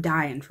him or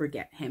die and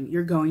forget him?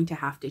 You're going to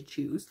have to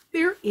choose.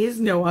 There is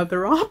no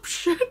other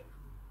option.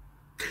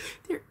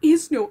 There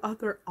is no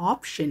other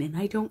option, and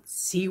I don't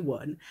see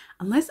one.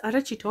 Unless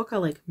Arachitoka,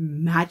 like,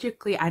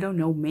 magically, I don't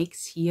know,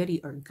 makes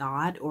Hiyori or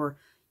God, or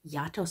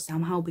Yato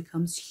somehow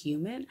becomes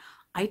human,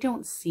 I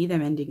don't see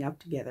them ending up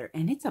together,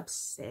 and it's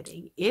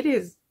upsetting. It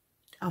is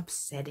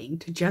upsetting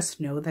to just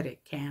know that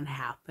it can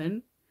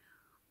happen.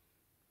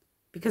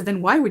 Because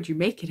then why would you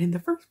make it in the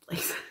first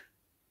place?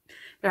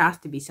 There has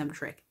to be some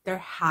trick. There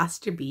has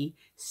to be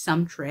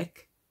some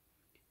trick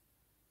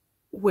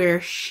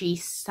where she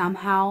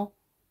somehow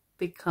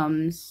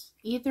becomes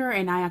either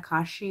an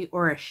Ayakashi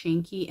or a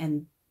Shinki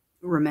and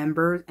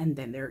remembers, and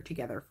then they're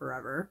together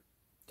forever.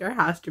 There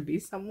has to be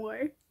some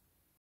way.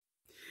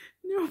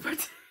 No,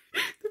 but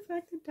the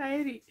fact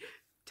that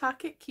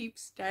Take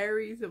keeps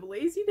diaries of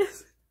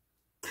laziness.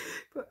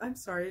 But I'm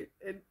sorry,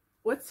 and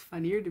what's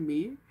funnier to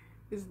me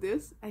is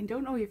this. I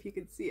don't know if you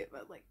can see it,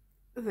 but like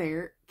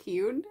there,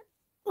 Kyun,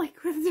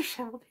 like with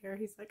disheveled hair,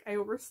 he's like, I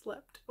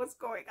overslept. What's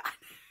going on?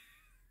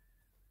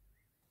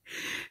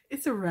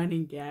 It's a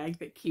running gag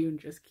that Kyun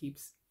just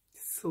keeps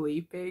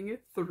sleeping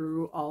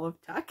through all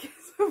of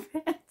Take's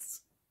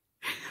events.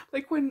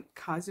 Like when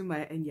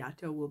Kazuma and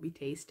Yato will be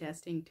taste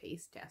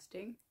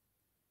testing.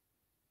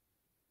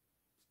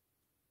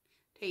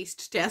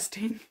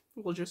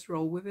 We'll just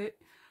roll with it.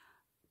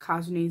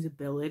 Kazune's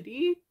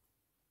ability.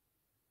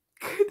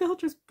 They'll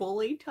just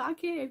bully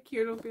Take, and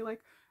Kyun will be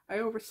like, I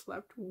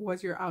overslept.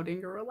 Was your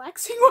outing a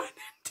relaxing one?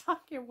 And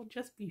Take will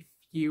just be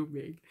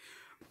fuming.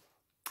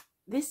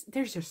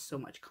 There's just so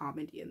much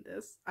comedy in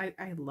this.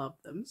 I love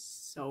them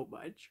so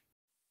much.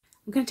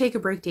 I'm gonna take a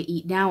break to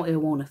eat now. It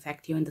won't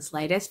affect you in the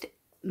slightest.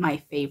 My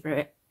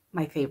favorite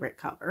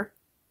cover.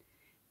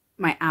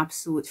 My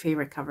absolute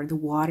favorite cover. The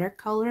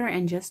watercolor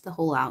and just the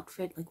whole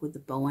outfit, like with the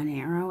bow and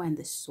arrow and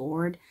the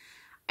sword.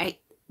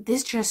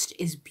 This just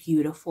is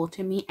beautiful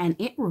to me, and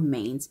it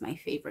remains my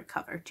favorite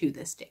cover to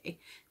this day.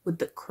 With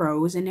the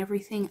crows and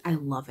everything, I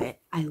love it.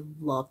 I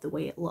love the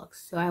way it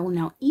looks. So I will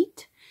now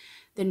eat,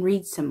 then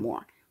read some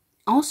more.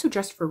 Also,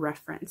 just for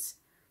reference,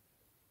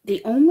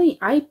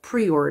 I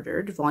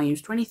pre-ordered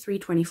volumes 23,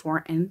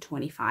 24, and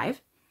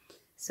 25.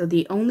 So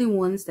the only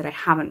ones that I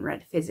haven't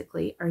read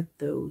physically are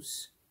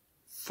those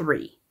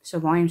 3. So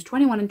volumes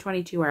 21 and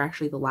 22 are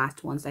actually the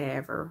last ones I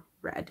ever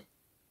read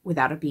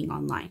without it being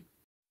online.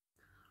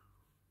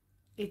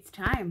 It's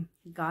time.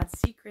 God's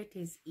Secret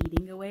is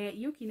eating away at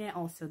Yukine.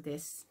 Also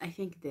I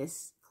think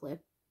this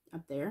clip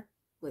up there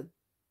with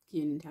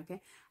Kyun and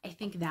Take, I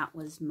think that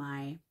was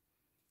my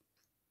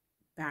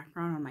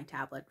background on my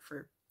tablet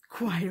for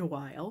quite a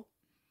while.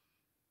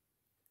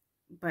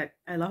 But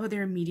I love how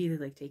they're immediately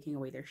like taking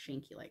away their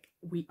Shinki, like,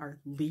 we are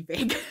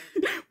leaving.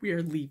 We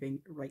are leaving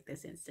right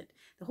this instant.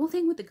 The whole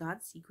thing with the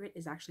God's Secret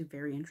is actually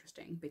very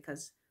interesting,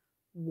 because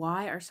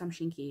why are some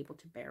Shinki able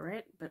to bear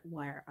it, but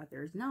why are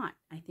others not?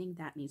 I think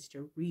that needs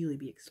to really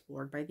be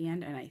explored by the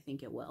end, and I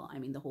think it will. I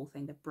mean, the whole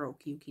thing that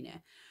broke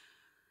Yukine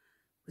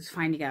was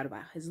finding out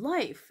about his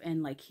life,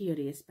 and like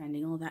Hiyori is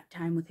spending all that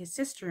time with his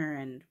sister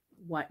and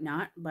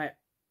whatnot, but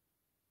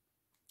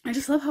I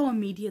just love how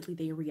immediately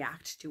they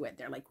react to it.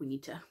 They're like, we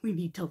need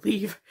to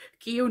leave.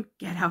 Kyun,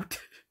 get out.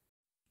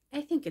 I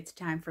think it's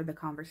time for the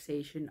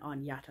conversation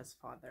on Yata's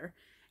father.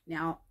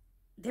 Now,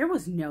 there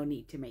was no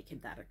need to make him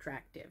that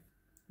attractive.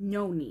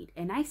 No need.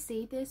 And I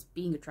say this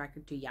being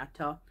attracted to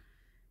Yata,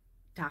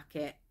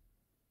 Take.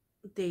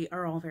 They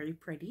are all very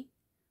pretty.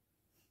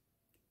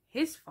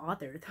 His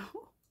father,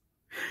 though,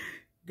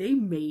 they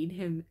made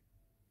him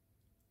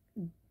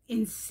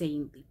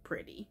insanely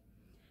pretty.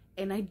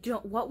 And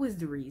what was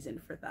the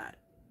reason for that?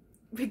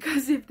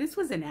 Because if this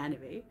was an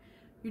anime,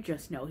 you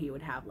just know he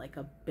would have like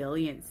a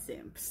billion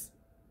simps.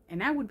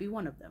 And I would be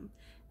one of them.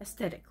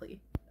 Aesthetically,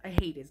 I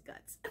hate his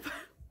guts.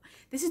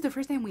 This is the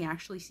first time we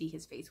actually see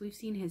his face. We've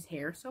seen his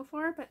hair so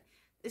far, but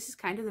this is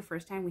kind of the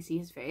first time we see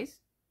his face.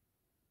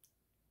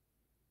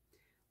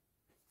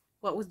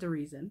 What was the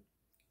reason?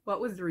 What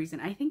was the reason?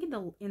 I think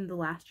in the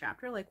last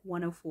chapter, like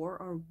 104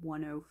 or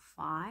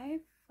 105,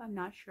 I'm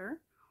not sure,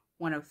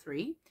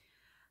 103,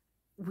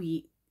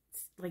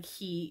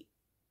 he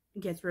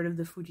gets rid of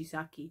the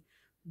Fujisaki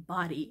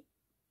body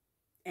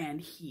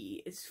and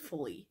he is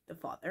fully the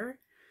father.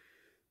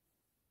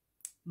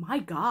 My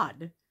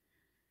God,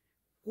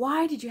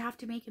 why did you have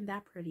to make him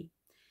that pretty?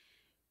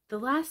 The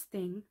last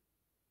thing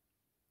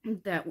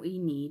that we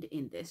need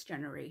in this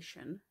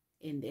generation,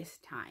 in this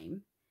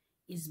time,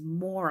 is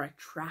more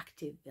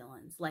attractive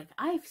villains. Like,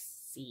 I've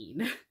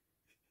seen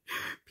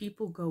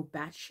people go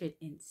batshit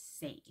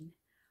insane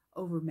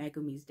over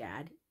Megumi's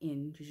dad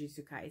in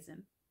Jujutsu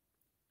Kaisen.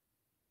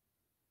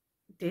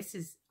 This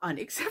is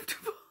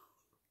unacceptable.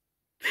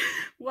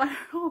 Why are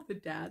all the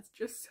dads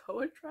just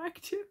so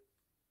attractive?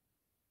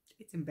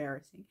 It's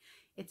embarrassing.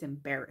 It's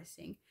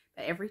embarrassing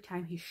that every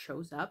time he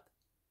shows up,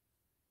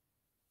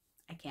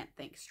 I can't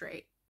think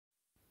straight.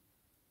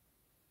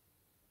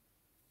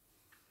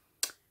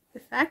 The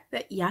fact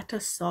that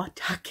Yata saw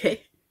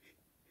Take,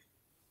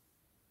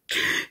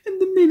 and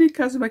the minute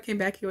Kazuma came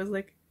back, he was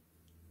like,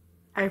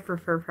 I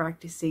prefer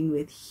practicing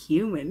with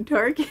human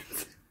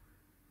targets.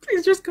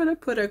 He's just gonna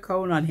put a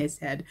cone on his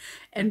head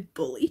and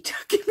bully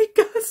Takemi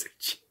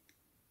Kazuchi.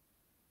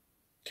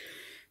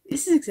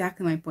 This is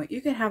exactly my point.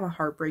 You could have a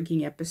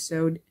heartbreaking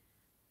episode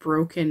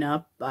broken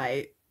up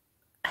by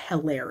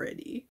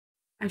hilarity.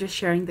 I'm just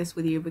sharing this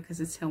with you because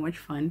it's so much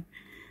fun.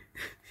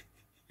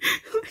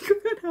 Like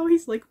about how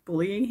he's like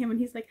bullying him, and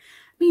he's like,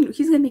 I mean,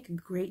 he's gonna make a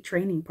great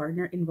training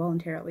partner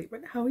involuntarily,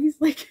 but how he's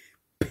like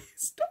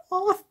pissed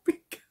off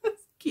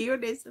because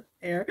Kiyun isn't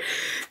there,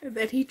 and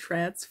then he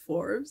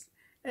transforms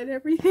and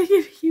everything,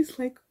 and he's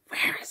like,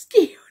 where is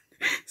Kiyun?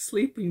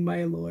 Sleeping,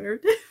 my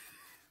lord.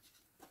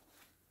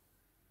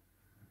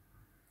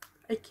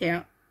 I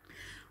can't.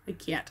 I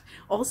can't.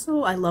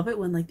 Also, I love it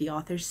when like the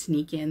authors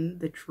sneak in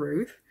the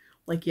truth.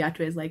 Like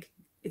Yato is like,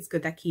 it's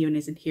good that Kiyun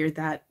isn't here.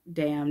 That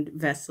damned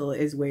vessel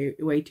is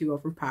way too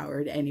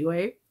overpowered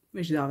anyway.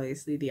 Which is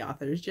obviously the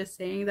authors just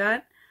saying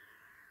that.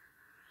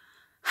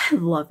 I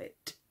love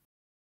it.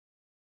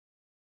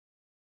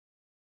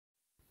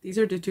 These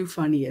are the two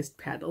funniest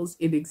panels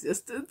in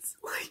existence.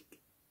 Like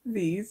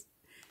these.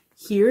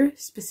 Here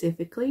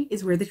specifically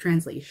is where the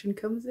translation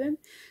comes in.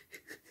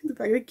 The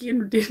fact that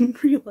Kiyun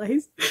didn't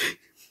realize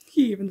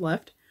he even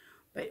left.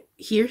 But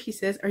here he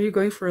says, are you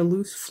going for a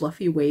loose,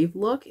 fluffy wave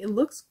look? It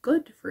looks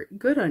good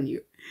on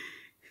you.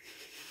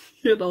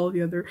 And all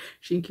the other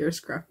Shinki are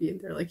scruffy,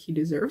 and they're like, he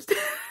deserves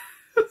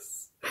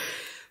this.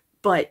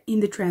 But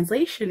in the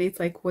translation, it's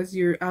like, was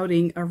your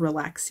outing a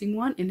relaxing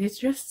one? And it's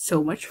just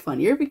so much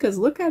funnier because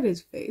look at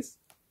his face.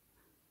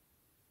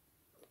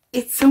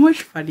 It's so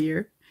much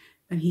funnier.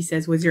 And he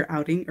says, was your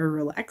outing a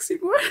relaxing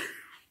one?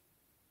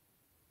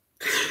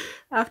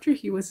 After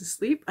he was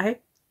asleep, I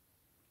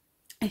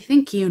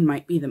think Kiyun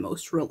might be the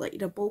most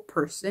relatable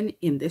person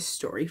in this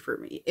story for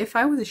me. If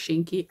I was a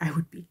Shinki, I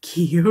would be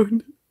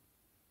Kiyun.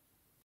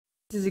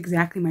 This is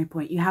exactly my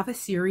point. You have a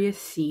serious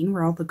scene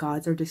where all the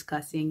gods are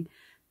discussing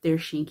their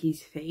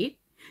Shinki's fate.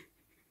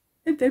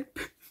 And then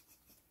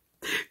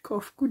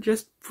Kofuku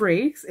just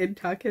breaks, and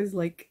Take's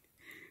like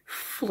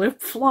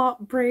flip-flop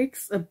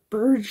breaks, a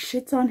bird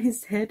shits on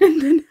his head,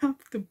 and then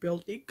half the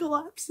building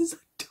collapses on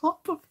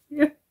top of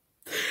him.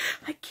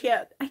 I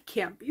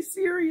can't be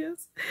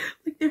serious.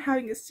 Like they're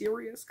having a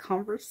serious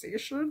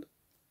conversation,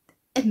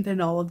 and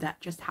then all of that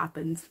just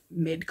happens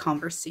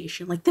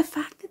mid-conversation. Like the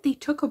fact that they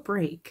took a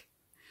break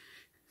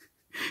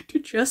to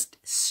just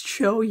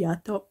show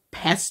Yato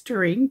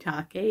pestering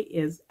Take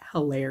is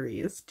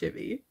hilarious to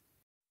me.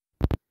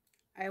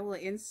 I will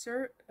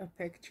insert a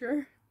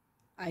picture.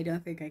 I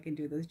don't think I can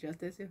do this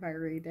justice if I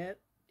read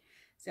it.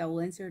 So I will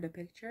insert a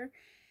picture.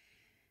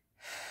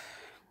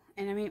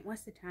 And I mean,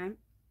 what's the time?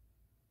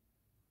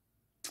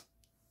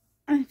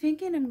 I'm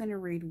thinking I'm going to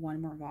read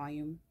one more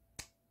volume,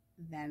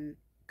 then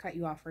cut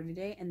you off for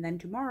today. And then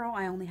tomorrow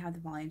I only have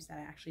the volumes that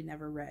I actually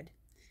never read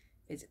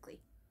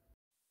physically.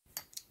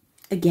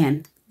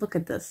 Again, look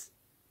at this.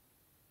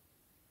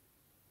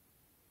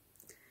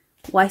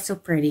 Why so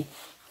pretty?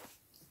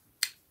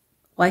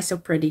 Why so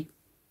pretty?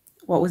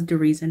 What was the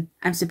reason?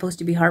 I'm supposed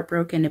to be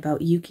heartbroken about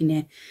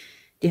Yukine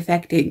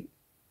defecting,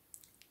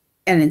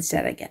 and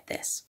instead I get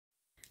this.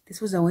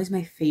 This was always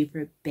my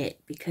favorite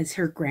bit because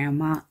her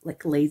grandma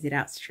like lays it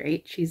out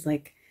straight. She's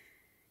like,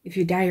 if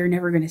you die, you're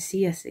never going to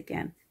see us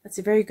again. That's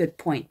a very good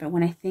point. But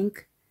when I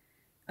think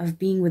of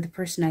being with the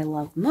person I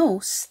love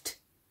most,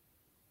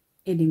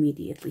 it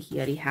immediately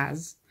Hiyori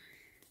has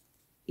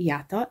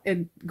Yato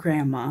and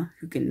grandma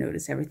who can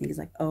notice everything. Is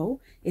like,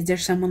 oh, is there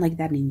someone like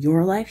that in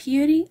your life,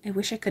 Hiyori? I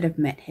wish I could have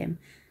met him.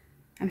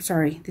 I'm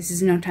sorry, this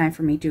is no time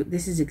for me to.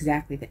 This is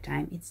exactly the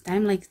time. It's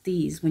time like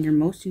these when you're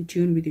most in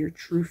tune with your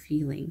true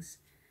feelings.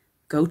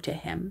 Go to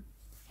him.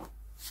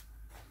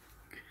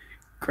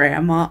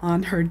 Grandma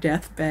on her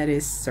deathbed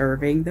is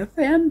serving the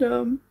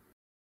fandom.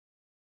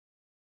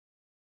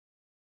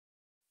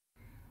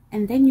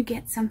 And then you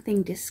get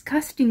something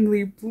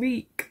disgustingly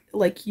bleak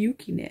like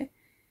Yukine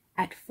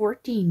at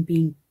 14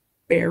 being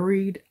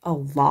buried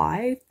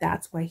alive.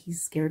 That's why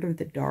he's scared of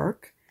the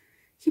dark.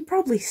 He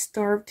probably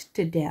starved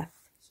to death.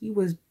 He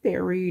was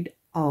buried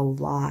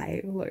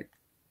alive. Like,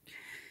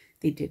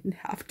 they didn't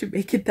have to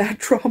make it that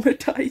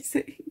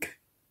traumatizing.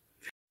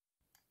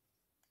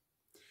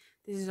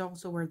 This is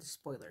also where the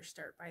spoilers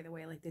start, by the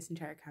way. Like, this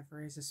entire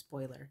cover is a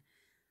spoiler.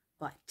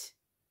 But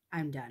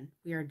I'm done.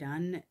 We are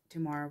done.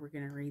 Tomorrow we're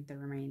going to read the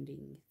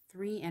remaining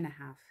 3.5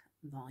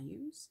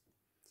 volumes.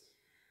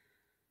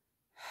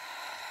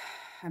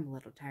 I'm a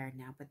little tired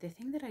now, but the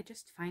thing that I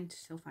just find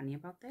so funny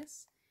about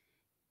this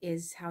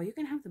is how you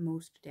can have the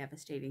most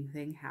devastating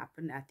thing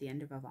happen at the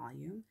end of a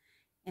volume,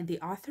 and the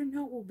author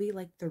note will be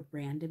like the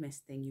randomest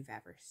thing you've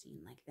ever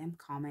seen, like them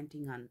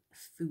commenting on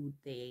food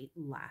they ate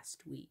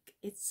last week.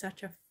 It's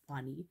such a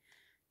funny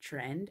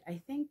trend. I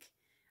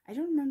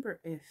don't remember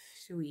if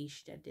Sui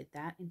Ishida did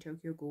that in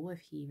Tokyo Ghoul, if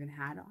he even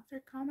had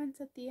author comments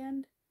at the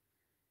end,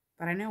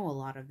 but I know a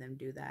lot of them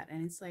do that,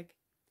 and it's like,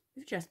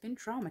 you've just been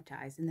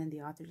traumatized, and then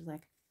the author's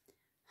like,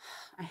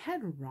 I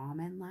had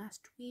ramen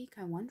last week.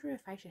 I wonder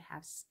if I should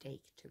have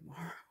steak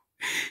tomorrow.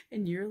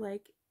 And you're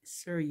like,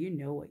 sir, you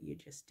know what you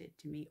just did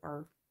to me,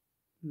 or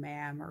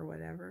ma'am, or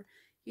whatever.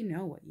 You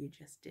know what you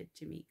just did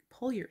to me.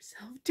 Pull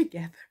yourself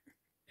together.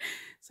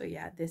 So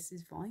yeah, this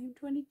is volume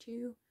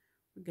 22.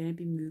 We're going to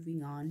be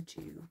moving on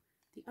to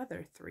the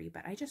other 3,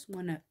 but I just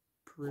want to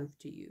prove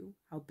to you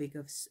how big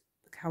of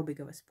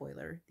a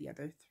spoiler the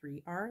other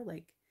 3 are.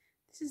 Like,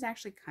 this is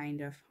actually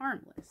kind of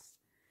harmless.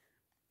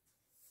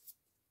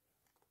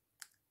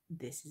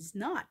 this is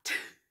not.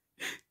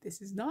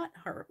 This is not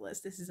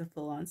heartless. This is a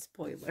full-on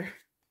spoiler.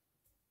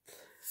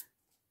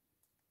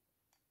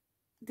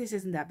 This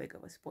isn't that big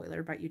of a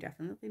spoiler, but you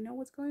definitely know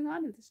what's going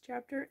on in this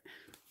chapter.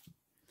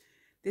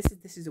 This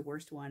is the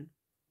worst one.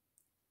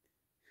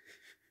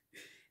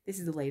 This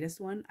is the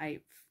latest one. I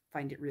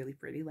find it really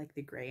pretty, like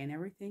the gray and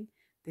everything.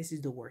 This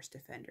is the worst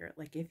offender.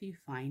 Like, if you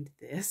find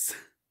this,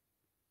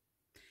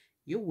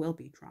 you will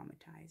be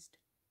traumatized.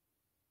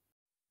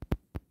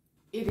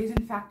 It is,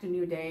 in fact, a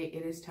new day.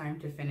 It is time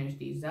to finish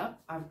these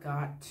up. I've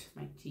got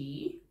my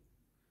tea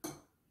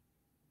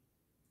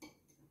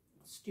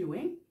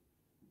stewing.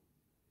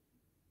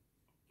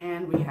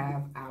 And we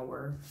have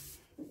our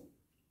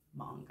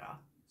manga.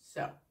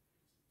 So,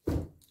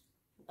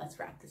 let's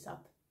wrap this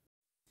up.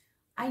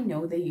 I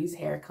know they use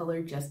hair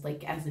color just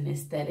like as an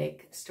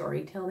aesthetic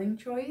storytelling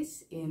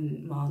choice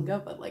in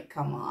manga, but like,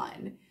 come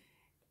on.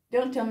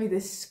 Don't tell me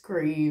this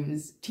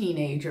screams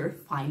teenager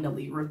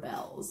finally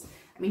rebels.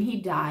 I mean,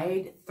 he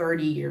died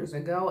 30 years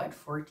ago at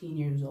 14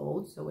 years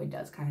old, so it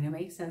does kind of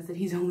make sense that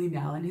he's only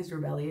now in his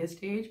rebellious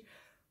stage.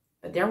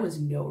 But there was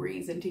no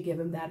reason to give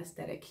him that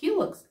aesthetic. He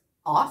looks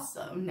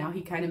awesome. Now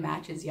he kind of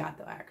matches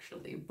Yato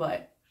actually,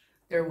 but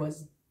there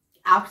was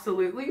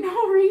absolutely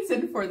no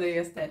reason for the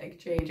aesthetic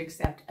change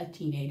except a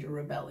teenager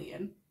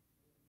rebellion.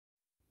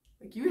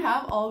 Like, you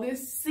have all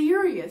this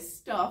serious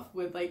stuff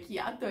with like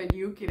Yato and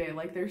Yukine,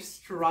 like they're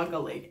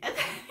struggling, and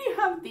then you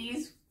have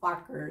these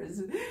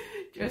fuckers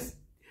just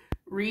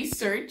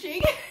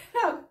researching.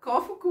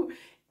 Kofuku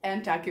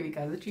and Takemi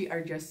Kazuchi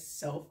are just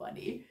so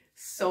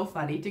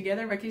funny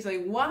together. Ricky's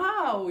like,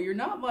 wow, you're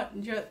not much,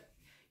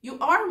 you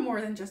are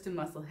more than just a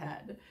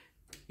musclehead.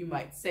 You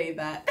might say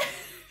that.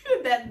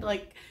 Then,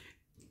 like,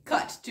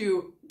 cut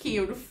to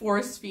Kiyun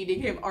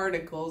force-feeding him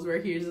articles where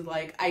he's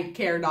like, I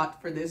care not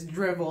for this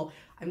drivel.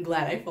 I'm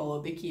glad I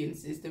followed the Kiyun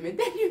system. And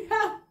then you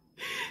have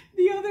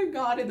the other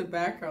god in the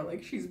background,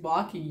 like, she's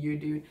mocking you,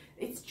 dude.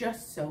 It's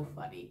just so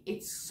funny.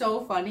 It's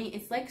so funny.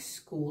 It's like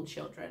school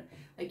children.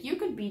 Like, you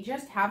could be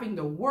just having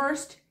the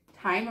worst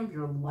time of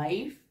your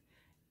life,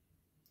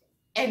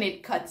 and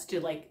it cuts to,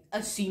 like,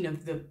 a scene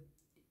of the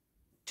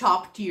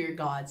top tier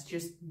gods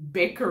just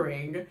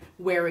bickering,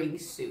 wearing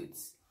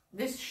suits.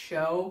 This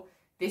show,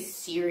 this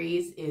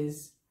series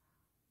is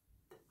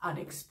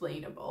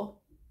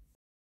unexplainable.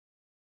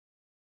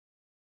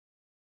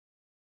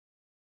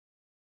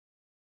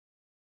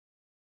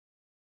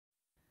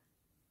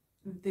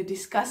 The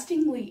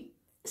disgustingly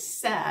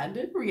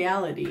sad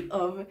reality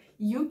of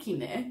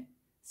Yukine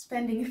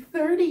spending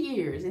 30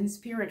 years in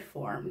spirit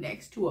form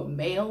next to a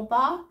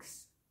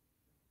mailbox,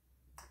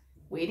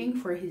 waiting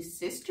for his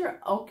sister.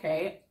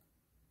 Okay.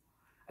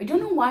 I don't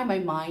know why my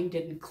mind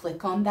didn't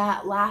click on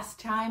that last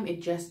time.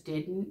 It just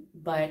didn't.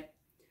 But,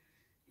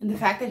 and the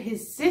fact that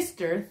his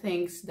sister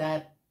thinks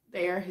that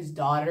they are his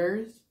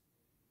daughters.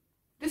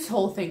 This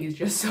whole thing is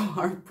just so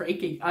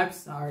heartbreaking. I'm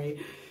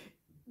sorry.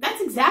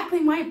 That's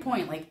exactly my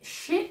point. Like,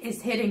 shit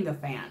is hitting the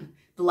fan.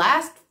 The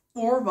last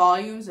 4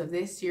 volumes of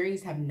this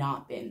series have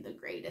not been the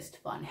greatest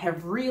fun.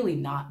 Have really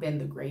not been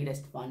the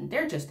greatest fun.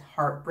 They're just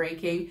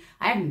heartbreaking.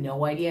 I have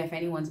no idea if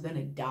anyone's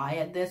gonna die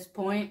at this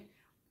point.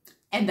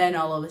 And then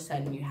all of a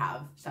sudden you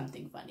have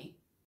something funny.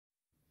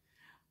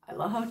 I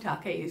love how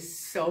Take is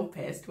so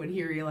pissed when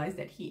he realized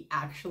that he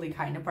actually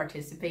kind of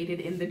participated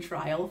in the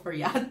trial for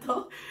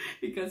Yato.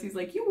 Because he's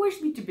like, you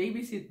wish me to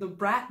babysit the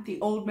brat,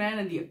 the old man,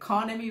 and the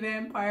economy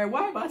vampire.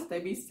 Why must I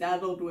be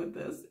saddled with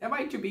this? Am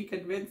I to be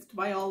convinced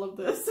by all of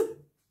this?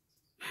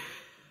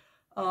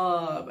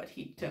 But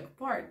he took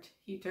part.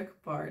 He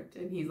took part.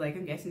 And he's like,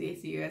 I'm guessing they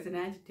see you as an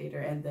agitator.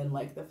 And then,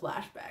 like, the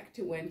flashback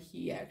to when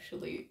he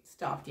actually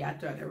stopped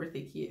Yato and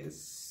everything. He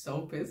is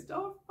so pissed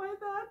off by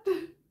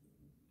that.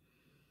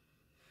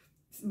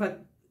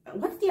 But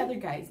what's the other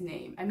guy's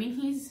name? I mean,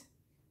 he's,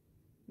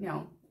 you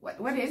know,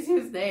 what is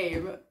his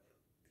name?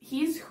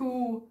 He's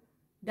who,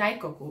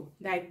 Daikokuten,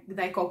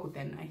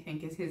 I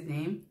think is his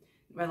name.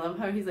 I love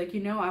how he's like,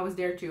 you know, I was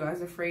there too. I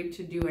was afraid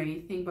to do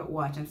anything but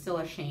watch. I'm still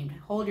ashamed.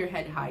 Hold your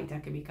head high,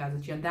 Takemi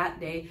Kazuchi. On that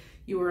day,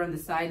 you were on the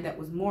side that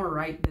was more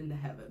right than the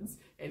heavens.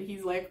 And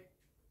he's like,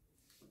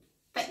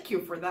 thank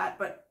you for that,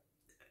 but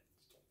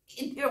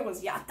it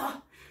was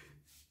Yato.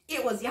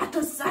 It was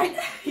Yato's side.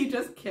 He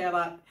just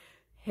cannot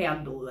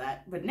handle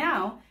that. But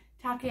now,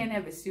 Take and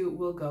Ebisu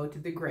will go to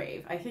the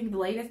grave. I think the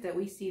latest that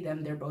we see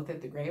them, they're both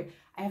at the grave.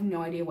 I have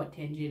no idea what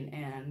Tenjin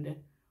and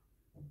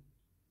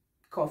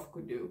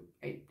Kofuku do.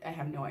 I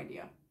have no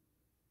idea.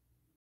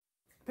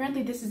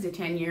 Apparently this is the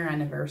 10-year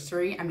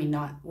anniversary. I mean,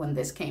 not when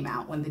this came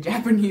out, when the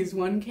Japanese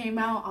one came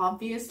out,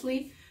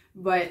 obviously.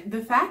 But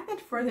the fact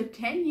that for the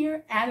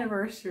 10-year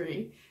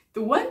anniversary,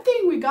 the one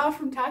thing we got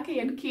from Take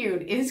and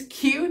Kyun is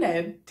Kyun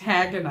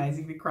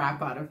antagonizing the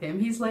crap out of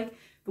him. He's like,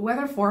 the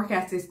weather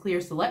forecast is clear,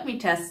 so let me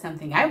test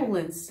something. I will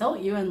insult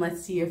you and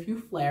let's see if you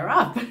flare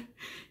up.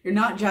 You're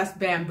not just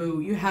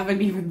bamboo, you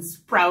haven't even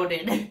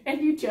sprouted.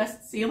 And you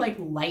just see like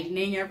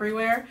lightning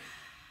everywhere.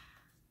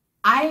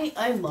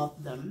 I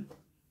love them.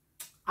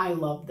 I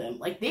love them.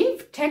 Like,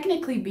 they've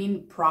technically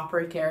been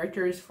proper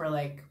characters for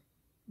like,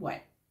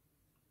 what?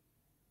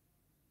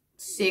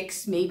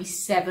 6, maybe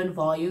 7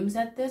 volumes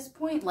at this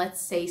point. Let's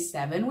say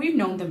 7. We've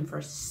known them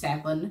for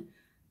 7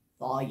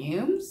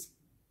 volumes.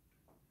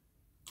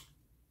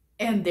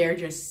 And they're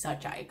just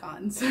such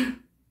icons.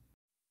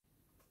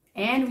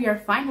 And we are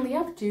finally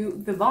up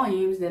to the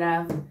volumes that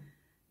I've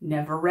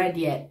never read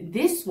yet.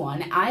 This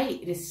one,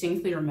 I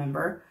distinctly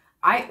remember,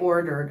 I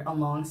ordered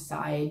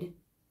alongside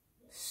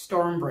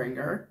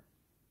Stormbringer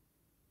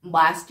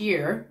last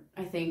year,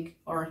 I think,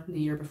 or the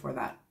year before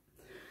that.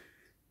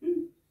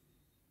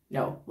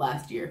 No,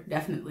 last year.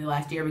 Definitely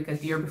last year, because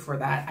the year before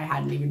that, I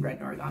hadn't even read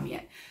Noragami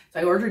yet. So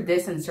I ordered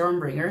this and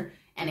Stormbringer,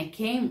 and it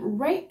came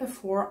right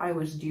before I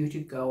was due to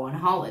go on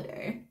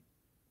holiday.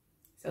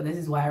 So this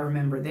is why I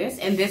remember this.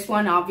 And this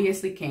one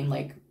obviously came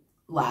like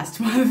last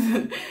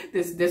month.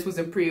 This was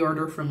a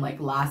pre-order from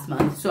like last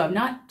month. So I've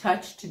not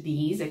touched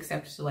these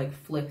except to like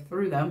flip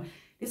through them.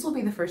 This will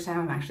be the first time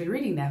I'm actually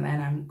reading them,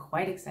 and I'm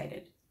quite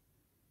excited.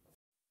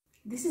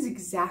 This is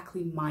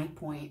exactly my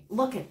point.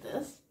 Look at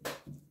this.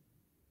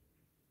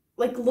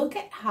 Like, look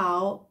at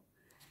how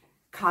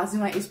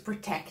Kazuma is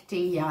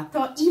protecting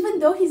Yato. Even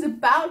though he's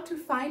about to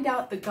find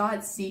out the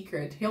god's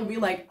secret, he'll be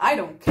like, I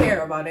don't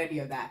care about any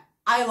of that.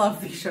 I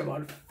love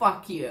Bishamon.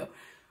 Fuck you.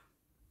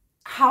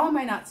 How am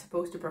I not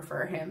supposed to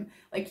prefer him?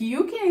 Like,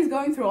 Yukine is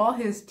going through all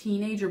his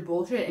teenager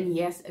bullshit, and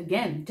yes,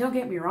 again, don't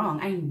get me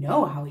wrong, I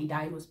know how he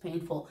died was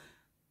painful,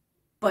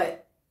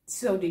 but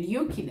so did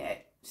Yukine.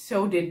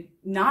 So did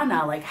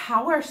Nana. Like,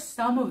 how are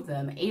some of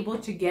them able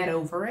to get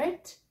over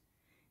it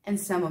and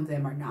some of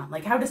them are not?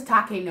 Like, how does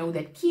Take know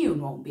that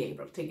Kyun won't be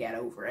able to get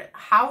over it?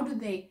 How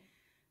do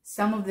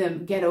some of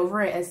them get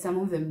over it and some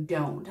of them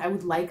don't? I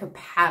would like a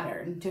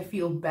pattern to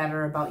feel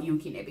better about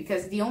Yukine,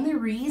 because the only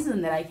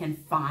reason that I can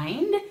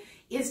find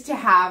is to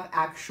have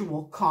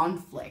actual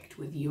conflict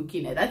with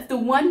Yukine. That's the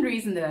one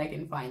reason that I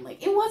can find.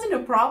 Like, it wasn't a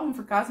problem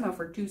for Kazuma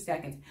for 2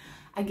 seconds.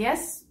 I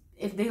guess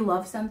if they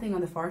love something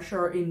on the far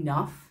shore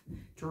enough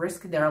to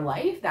risk their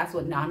life, that's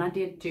what Nana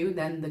did too,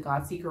 then the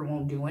Godseeker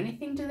won't do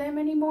anything to them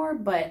anymore.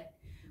 But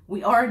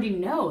we already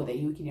know that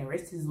Yukine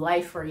risked his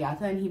life for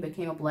Yato and he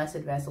became a blessed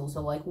vessel. So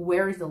like,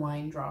 where is the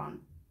line drawn?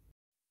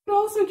 And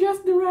also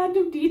just the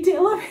random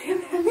detail of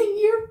him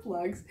having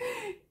earplugs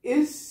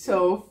is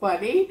so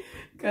funny,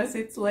 because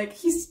it's like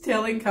he's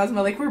telling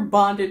Kazuma like, we're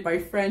bonded by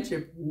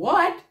friendship.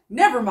 What?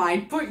 Never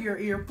mind, put your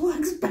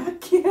earplugs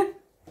back in.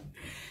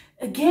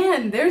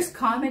 Again, there's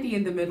comedy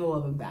in the middle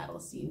of a battle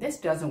scene. This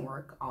doesn't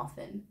work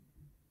often,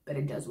 but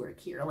it does work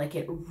here. Like,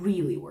 it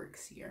really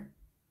works here.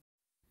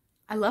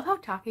 I love how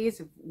Take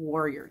is a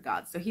warrior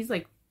god. So he's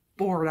like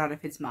bored out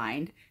of his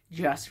mind,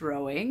 just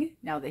rowing,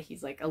 now that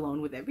he's like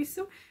alone with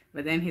Ebisu.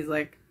 But then he's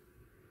like,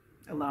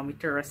 allow me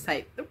to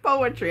recite the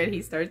poetry. And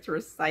he starts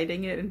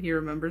reciting it, and he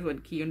remembers when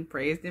Kyun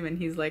praised him, and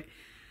he's like,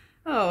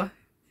 oh,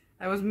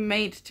 I was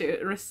made to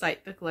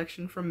recite the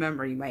collection from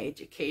memory. My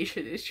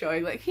education is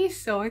showing. Like, he's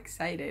so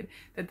excited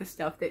that the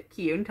stuff that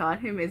Kyun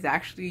taught him is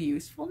actually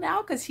useful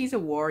now, because he's a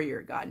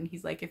warrior god. And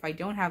he's like, if I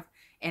don't have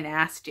an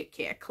ass to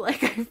kick,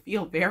 like, I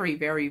feel very,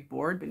 very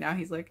bored. But now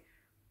he's like,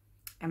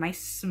 am I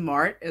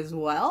smart as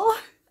well?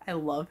 I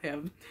love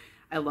him.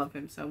 I love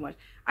him so much.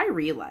 I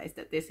realized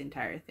that this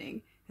entire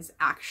thing has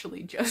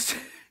actually just...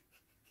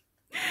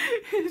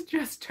 it's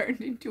just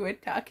turned into a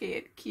Take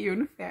and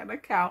Kyun fan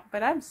account.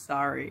 But I'm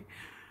sorry.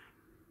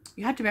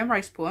 You had to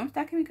memorize poems,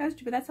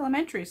 Takemikazuchi, but that's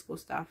elementary school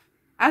stuff.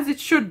 As it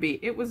should be.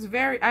 I was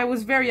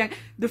very young.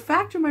 The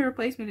fact of my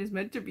replacement is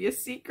meant to be a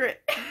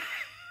secret.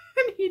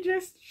 And he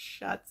just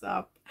shuts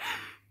up.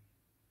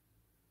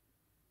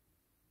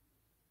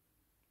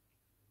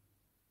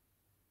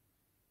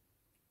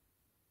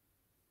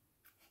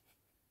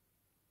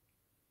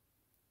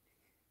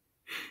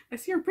 I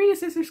see your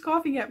predecessor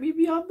scoffing at me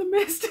beyond the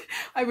mist.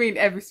 I mean,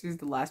 Ebisu is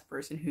the last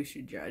person who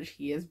should judge.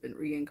 He has been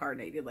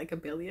reincarnated like a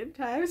billion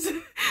times.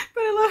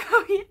 But I love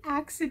how he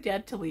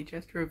accidentally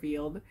just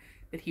revealed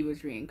that he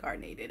was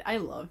reincarnated. I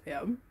love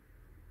him.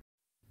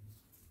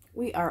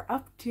 We are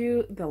up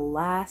to the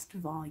last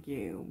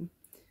volume.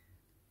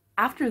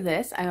 After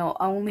this, I'll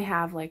only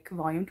have like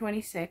volume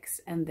 26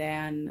 and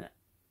then,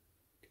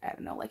 I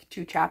don't know, like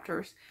 2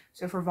 chapters.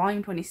 So for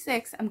volume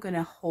 26, I'm going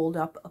to hold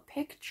up a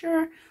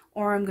picture,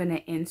 or I'm going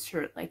to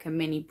insert like a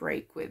mini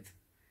break with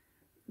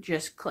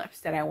just clips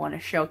that I want to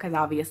show, because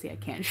obviously I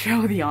can't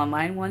show the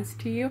online ones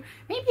to you.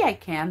 Maybe I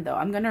can though.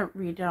 I'm going to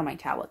read it on my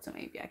tablet, so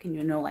maybe I can,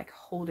 you know, like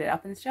hold it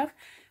up and stuff.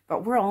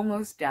 But we're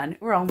almost done.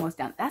 We're almost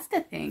done. That's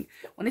the thing.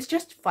 When it's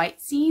just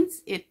fight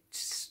scenes,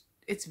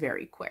 it's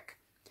very quick.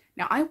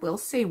 Now, I will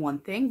say one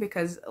thing,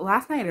 because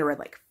last night I read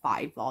like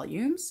 5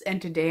 volumes,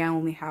 and today I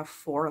only have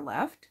 4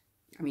 left.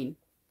 I mean,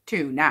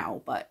 2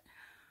 now, but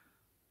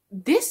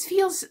this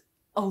feels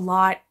a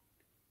lot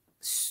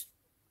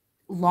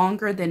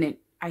longer than it,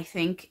 I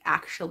think,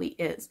 actually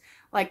is.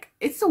 Like,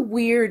 it's a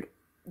weird...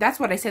 That's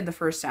what I said the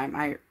first time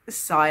I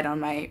saw it on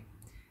my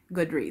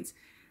Goodreads.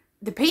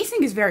 The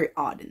pacing is very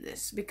odd in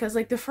this, because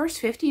like the first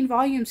 15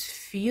 volumes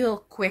feel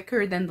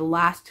quicker than the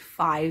last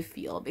 5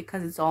 feel,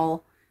 because it's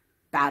all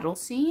battle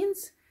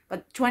scenes.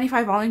 But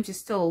 25 volumes is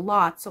still a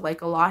lot, so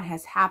like a lot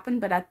has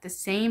happened, but at the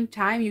same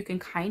time, you can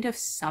kind of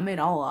sum it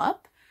all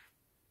up.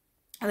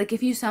 Like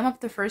if you sum up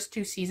the first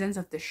 2 seasons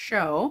of the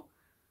show,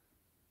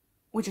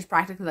 which is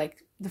practically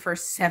like the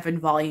first 7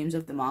 volumes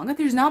of the manga,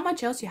 there's not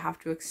much else you have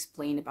to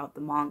explain about the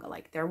manga.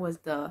 Like there was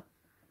the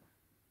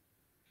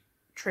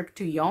trip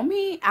to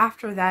Yomi,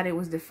 after that it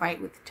was the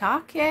fight with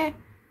Take,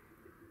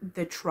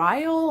 the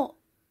trial,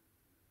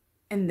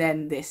 and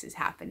then this is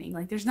happening.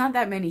 Like there's not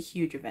that many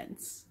huge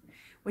events,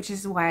 which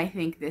is why I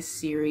think this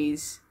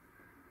series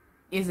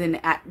isn't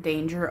at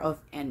danger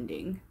of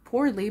ending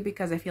poorly,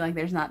 because I feel like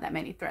there's not that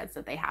many threads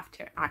that they have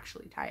to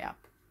actually tie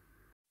up.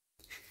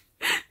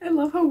 I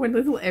love how when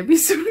little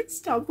episode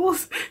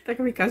stumbles,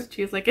 because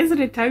she's like,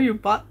 isn't it time you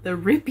bought the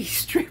rippy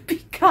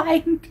strippy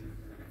kind?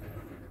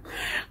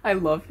 I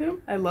love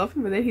him,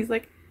 and then he's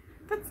like,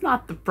 that's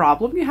not the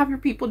problem, you have your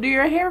people do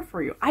your hair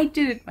for you. I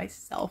did it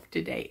myself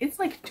today. It's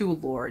like 2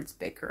 lords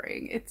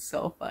bickering. It's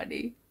so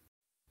funny.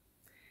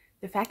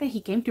 The fact that he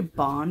came to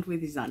bond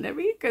with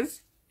Izanami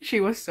because she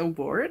was so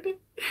bored.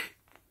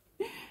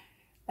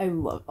 I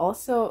love.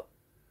 Also,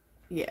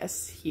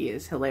 yes, he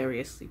is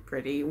hilariously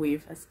pretty.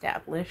 We've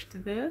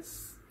established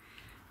this.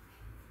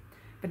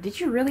 But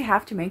did you really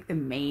have to make the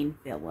main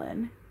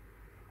villain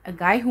a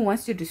guy who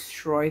wants to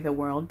destroy the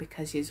world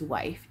because his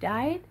wife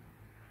died?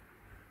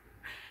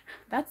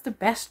 That's the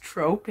best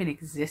trope in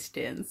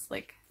existence.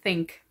 Like,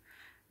 think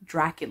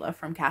Dracula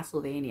from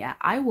Castlevania.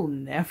 I will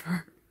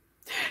never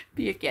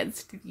be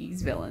against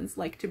these villains.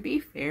 Like, to be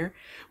fair,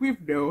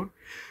 we've known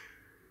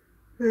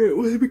that it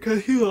was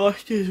because he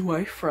lost his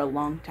wife for a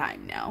long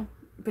time now.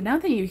 But now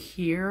that you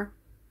hear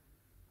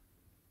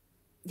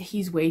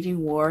he's waging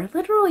war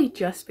literally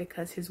just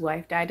because his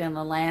wife died in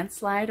a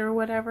landslide or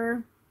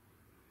whatever,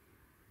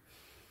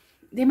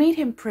 they made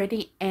him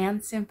pretty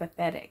and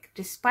sympathetic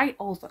despite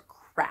all the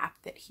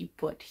crap that he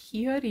put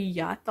Hiyori,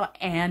 Yato,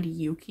 and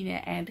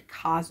Yukine and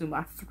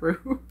Kazuma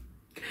through.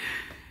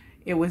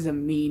 It was a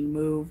mean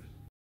move.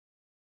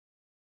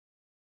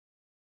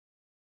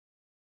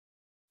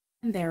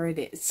 And there it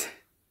is.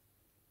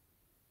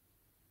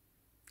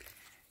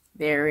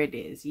 There it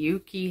is.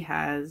 Yuki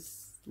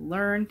has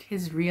learned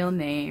his real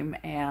name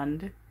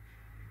and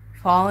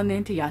fallen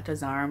into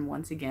Yato's arm,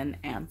 once again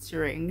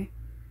answering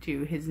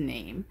to his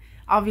name.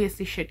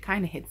 Obviously shit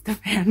kind of hits the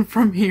fan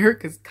from here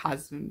because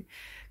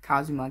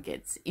Kazuma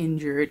gets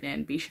injured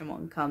and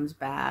Bishamon comes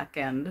back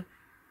and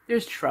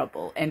there's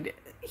trouble and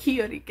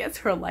Hiyori gets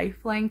her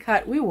lifeline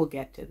cut. We will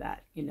get to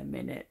that in a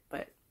minute,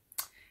 but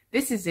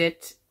this is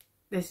it.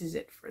 This is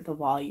it for the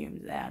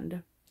volumes,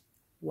 and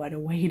what a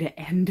way to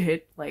end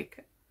it.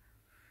 Like,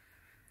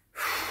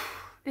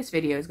 this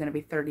video is going to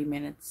be 30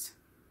 minutes.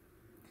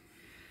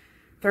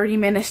 30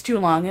 minutes too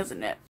long,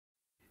 isn't it?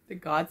 The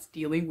gods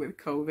dealing with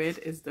COVID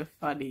is the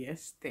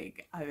funniest thing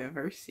I've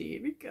ever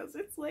seen, because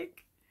it's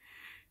like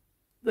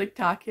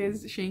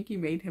Take's Shinki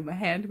made him a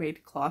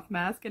handmade cloth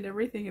mask and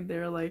everything, and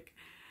they're like,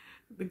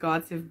 the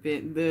gods have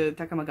been, the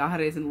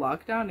Takamagahara is in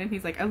lockdown, and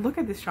he's like, I look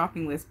at this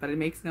shopping list, but it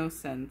makes no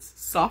sense.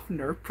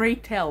 Softener, pray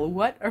tell,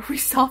 what are we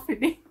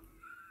softening?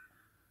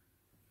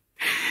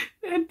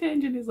 And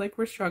Tenjin is like,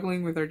 we're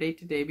struggling with our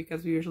day-to-day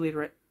because we usually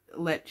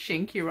let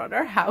Shinki run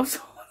our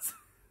households.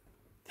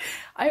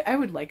 I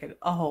would like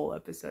a whole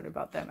episode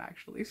about them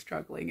actually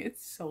struggling.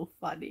 It's so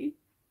funny.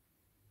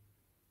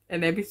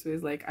 And Ebisu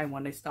is like, I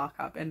want to stock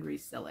up and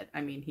resell it.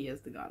 I mean, he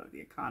is the god of the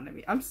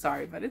economy. I'm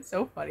sorry, but it's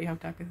so funny how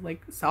Taka's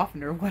like,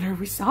 softener, what are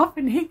we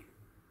softening?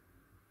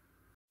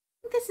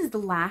 This is the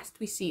last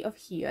we see of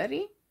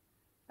Hiyori.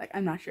 Like,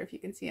 I'm not sure if you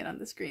can see it on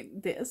the screen.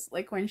 This,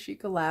 like when she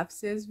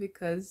collapses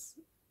because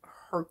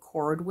her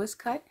cord was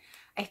cut.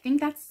 I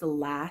think that's the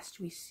last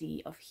we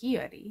see of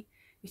Hiyori.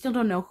 We still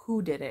don't know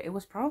who did it. It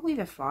was probably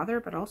the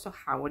father, but also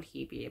how would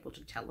he be able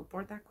to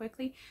teleport that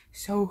quickly?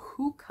 So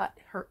who cut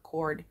her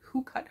cord?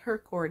 Who cut her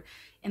cord?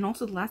 And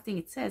also the last thing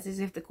it says is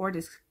if the cord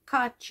is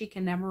cut, she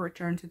can never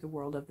return to the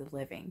world of the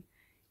living.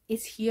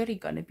 Is Hiyori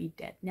gonna be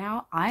dead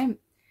now?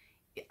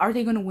 Are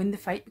they gonna win the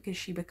fight because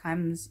she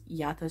becomes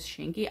Yata's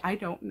Shinki? I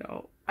don't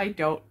know. I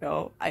don't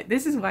know.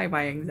 This is why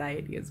my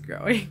anxiety is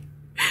growing.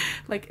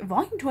 Like,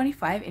 volume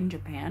 25 in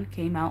Japan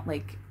came out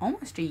like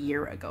almost a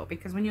year ago,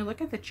 because when you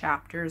look at the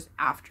chapters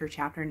after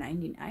chapter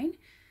 99,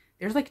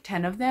 there's like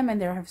 10 of them,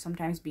 and there have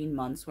sometimes been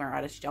months where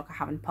Arashidaka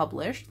haven't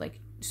published.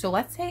 Like, so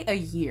let's say a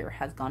year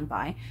has gone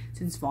by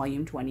since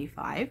volume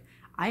 25.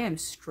 I am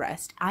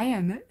stressed.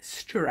 And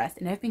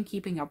I've been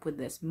keeping up with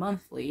this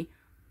monthly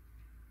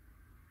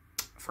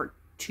for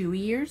 2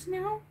 years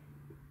now.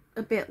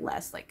 A bit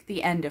less, like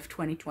the end of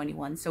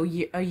 2021, so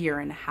a year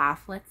and a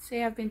half, let's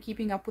say, I've been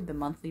keeping up with the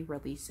monthly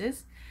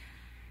releases.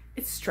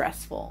 It's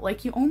stressful.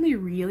 Like, you only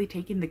really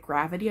take in the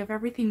gravity of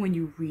everything when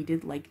you read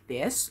it like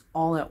this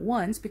all at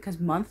once,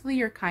 because monthly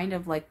you're kind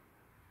of like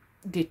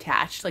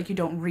detached, like you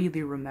don't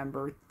really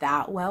remember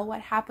that well what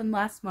happened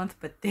last month.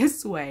 But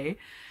this way,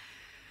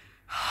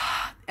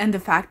 and the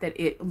fact that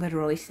it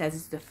literally says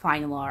it's the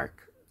final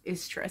arc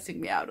is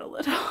stressing me out a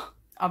little.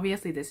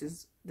 Obviously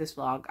this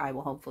vlog, I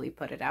will hopefully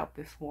put it out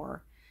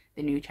before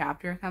the new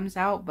chapter comes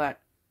out, but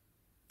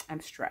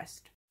I'm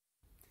stressed.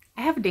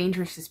 I have a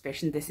dangerous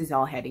suspicion this is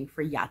all heading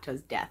for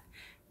Yato's death,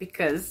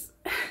 because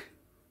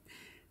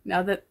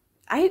now that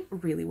I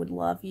really would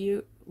love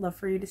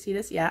for you to see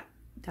this. Yeah,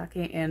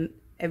 Take and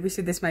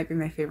Ebisu, this might be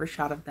my favorite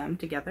shot of them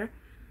together.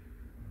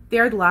 They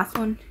are the last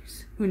ones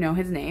who know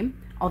his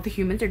name. All the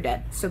humans are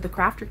dead, so the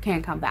crafter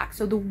can't come back.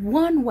 So the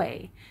one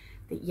way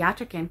that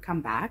Yato can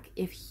come back,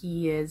 if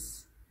he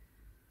is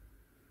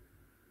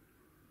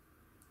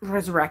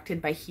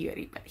resurrected by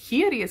Hiyori, but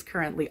Hiyori is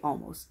currently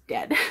almost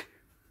dead.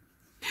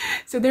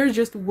 So there's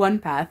just one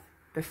path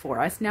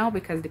before us now,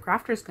 because the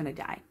crafter is going to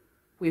die.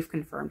 We've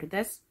confirmed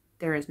this.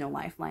 There is no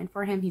lifeline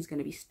for him. He's going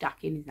to be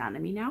stuck in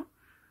Izanami now.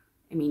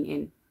 I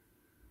mean,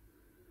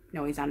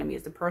 no, Izanami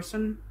is the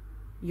person.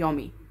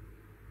 Yomi,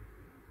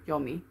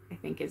 I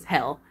think, is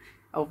hell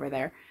over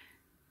there.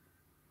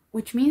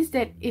 Which means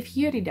that if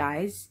Hiyori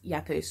dies,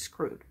 Yato is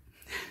screwed.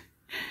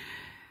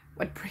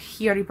 But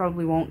Hiyori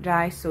probably won't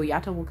die, so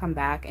Yato will come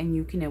back and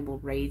Yukine will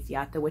raise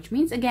Yato, which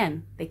means,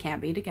 again, they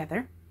can't be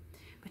together.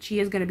 But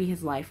she is going to be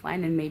his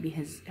lifeline, and maybe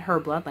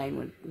her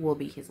bloodline will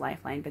be his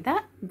lifeline. But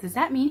does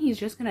that mean he's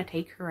just going to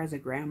take her as a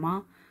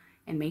grandma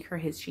and make her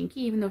his Shinki,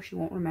 even though she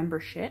won't remember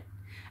shit?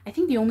 I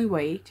think the only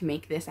way to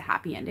make this a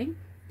happy ending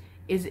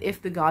is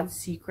if the god's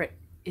secret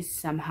is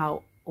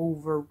somehow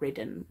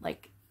overridden.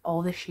 Like,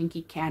 all the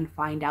Shinki can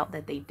find out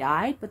that they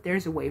died, but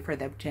there's a way for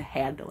them to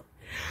handle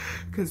it.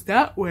 Because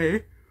that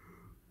way,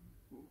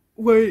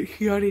 when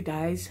Hiyori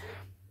dies,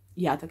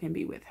 Yato can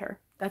be with her.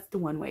 That's the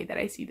one way that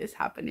I see this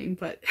happening,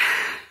 but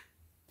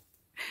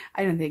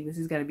I don't think this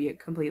is going to be a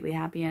completely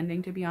happy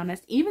ending, to be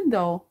honest. Even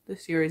though the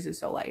series is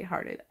so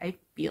lighthearted, I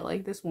feel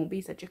like this won't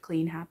be such a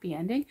clean, happy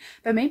ending.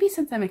 But maybe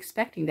since I'm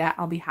expecting that,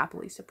 I'll be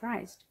happily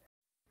surprised.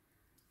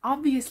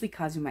 Obviously,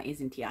 Kazuma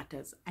isn't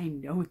Yato's. I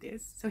know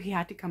this. So he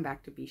had to come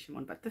back to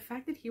Bishamon. But the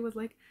fact that he was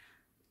like,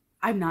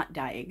 I'm not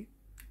dying.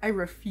 I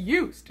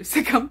refuse to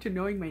succumb to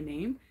knowing my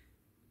name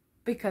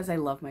because I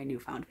love my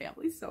newfound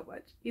family so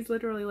much. He's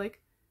literally like,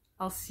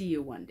 I'll see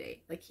you one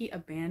day. Like, he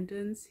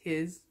abandons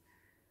his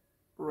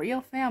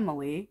real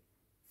family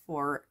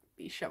for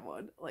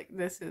Bishamon. Like,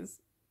 this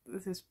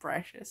is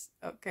precious,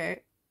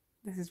 okay?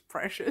 This is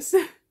precious.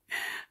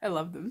 I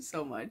love them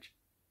so much.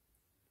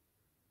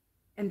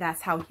 And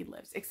that's how he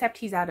lives. Except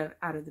he's out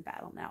of the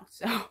battle now.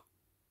 So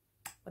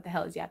what the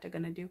hell is Yato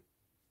gonna do?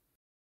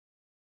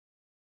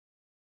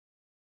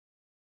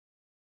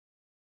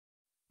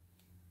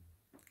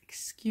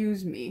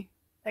 Excuse me.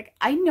 Like,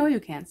 I know you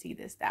can't see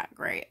this that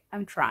great.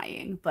 I'm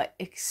trying, but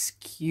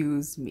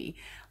excuse me.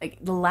 Like,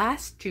 the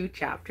last two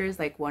chapters,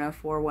 like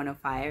 104,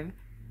 105,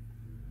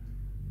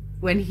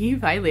 when he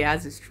finally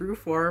has his true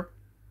form,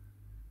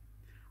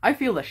 I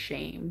feel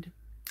ashamed.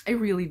 I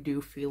really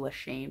do feel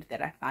ashamed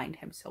that I find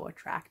him so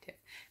attractive.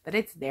 But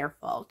it's their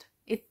fault.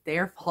 It's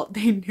their fault.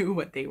 They knew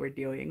what they were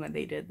doing when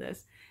they did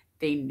this.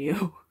 They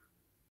knew.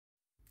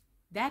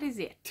 That is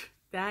it.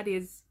 That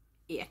is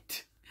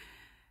it.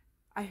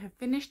 I have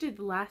finished it.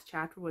 The last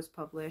chapter was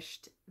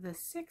published the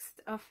 6th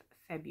of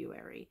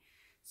February.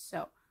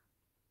 So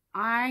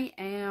I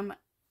am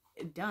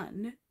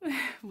done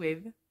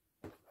with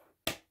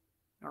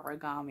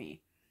Noragami.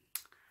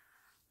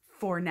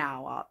 For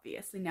now,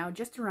 obviously. Now,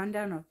 just a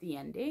rundown of the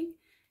ending.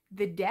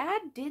 The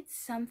dad did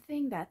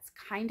something that's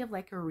kind of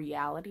like a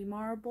reality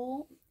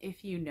marble,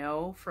 if you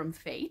know from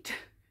Fate.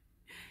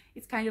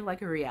 It's kind of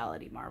like a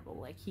reality marble.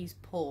 Like, he's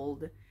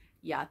pulled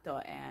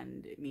Yato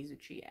and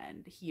Mizuchi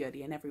and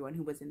Hiyori and everyone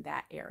who was in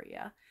that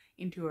area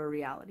into a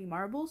reality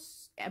marble.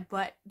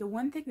 But the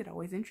one thing that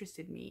always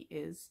interested me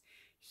is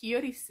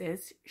Hiyori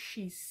says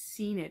she's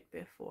seen it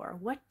before.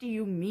 What do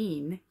you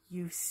mean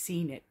you've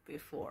seen it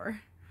before?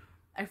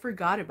 I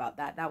forgot about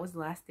that. That was the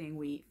last thing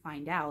we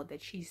find out,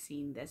 that she's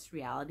seen this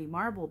reality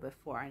marble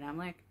before. And I'm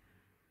like,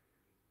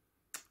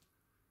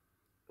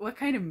 what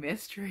kind of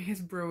mystery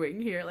is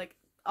brewing here? Like,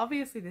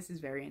 obviously this is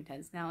very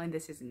intense now, and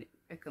this isn't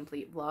a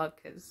complete vlog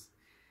because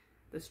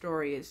the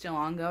story is still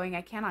ongoing.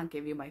 I cannot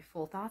give you my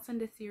full thoughts on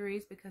this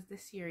series because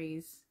this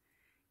series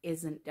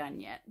isn't done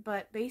yet.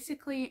 But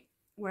basically,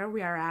 where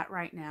we are at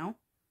right now,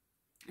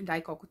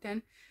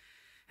 Daikokuten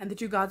and the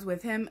two gods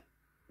with him,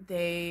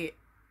 they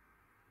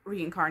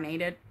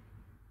reincarnated.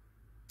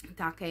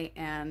 Take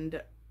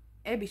and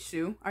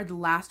Ebisu are the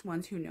last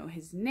ones who know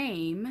his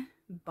name,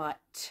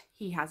 but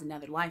he has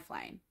another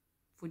lifeline,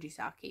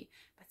 Fujisaki.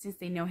 But since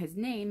they know his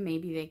name,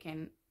 maybe they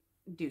can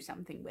do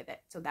something with it.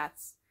 So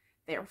that's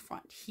their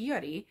front.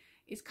 Hiyori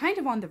is kind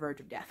of on the verge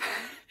of death,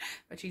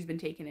 but she's been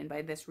taken in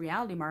by this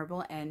reality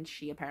marble, and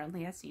she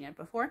apparently has seen it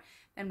before.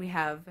 Then we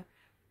have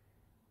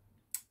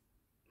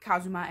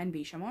Kazuma and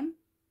Bishamon,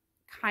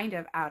 kind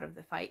of out of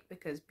the fight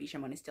because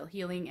Bishamon is still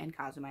healing and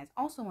Kazuma is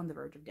also on the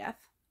verge of death,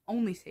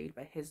 only saved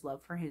by his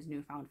love for his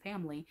newfound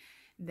family.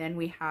 Then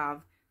we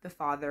have the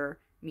father,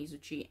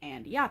 Mizuchi,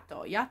 and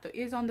Yato. Yato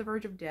is on the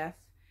verge of death.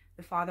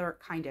 The father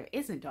kind of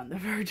isn't on the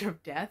verge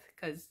of death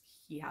because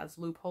he has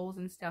loopholes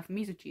and stuff.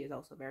 Mizuchi is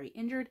also very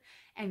injured,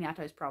 and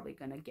Yato is probably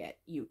going to get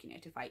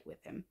Yukine to fight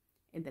with him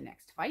in the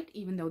next fight,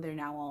 even though they're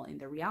now all in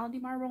the reality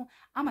marble.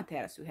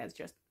 Amaterasu has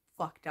just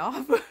fucked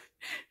off.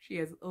 She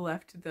has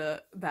left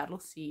the battle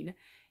scene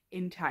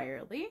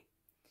entirely.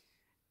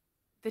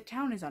 The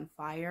town is on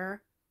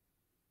fire.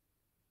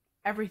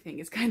 Everything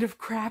is kind of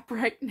crap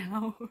right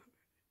now.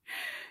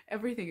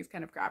 Everything is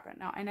kind of crap right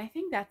now. And I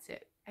think that's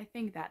it. I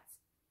think that's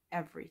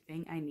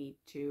everything I need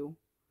to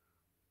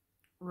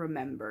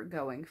remember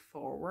going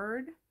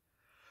forward.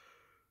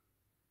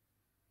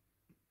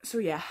 So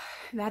yeah,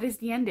 that is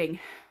the ending.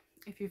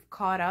 If you've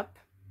caught up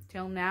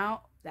till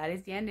now, that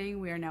is the ending.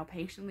 We are now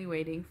patiently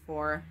waiting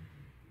for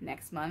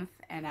next month,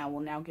 and I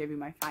will now give you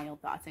my final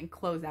thoughts and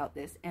close out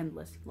this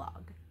endless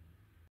vlog.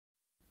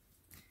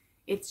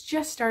 It's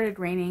just started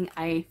raining.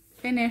 I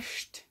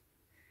finished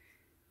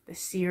the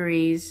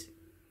series,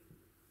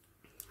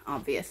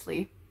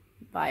 obviously,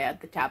 via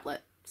the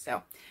tablet.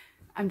 So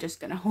I'm just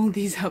gonna hold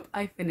these up.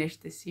 I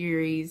finished the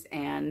series,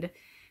 and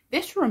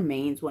this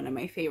remains one of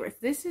my favorites.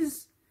 This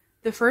is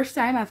the first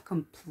time I've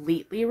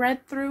completely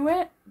read through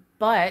it,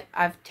 but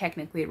I've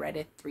technically read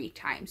it 3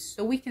 times.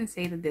 So we can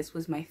say that this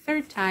was my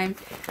 3rd time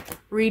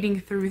reading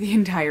through the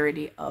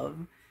entirety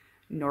of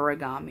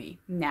Noragami.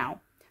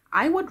 Now,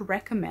 I would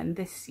recommend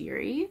this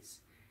series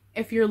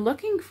if you're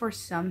looking for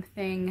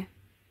something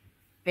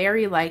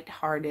very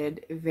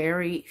lighthearted,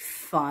 very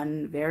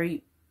fun,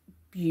 very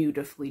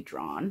beautifully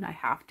drawn. I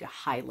have to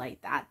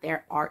highlight that.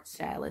 Their art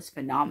style is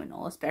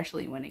phenomenal,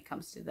 especially when it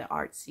comes to the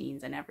art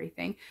scenes and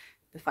everything.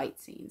 The fight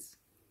scenes.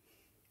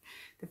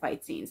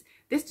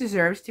 This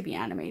deserves to be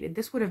animated.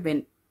 This would have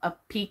been a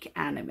peak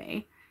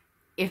anime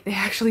if they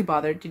actually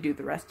bothered to do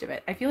the rest of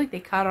it. I feel like they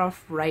cut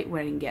off right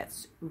when it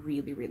gets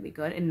really, really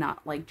good, and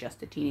not like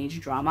just a teenage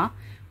drama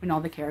when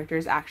all the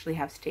characters actually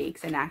have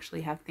stakes and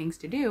actually have things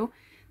to do.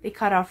 They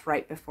cut off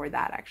right before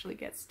that actually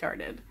gets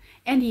started.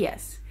 And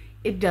yes,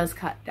 it does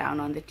cut down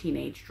on the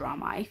teenage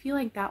drama. I feel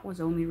like that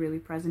was only really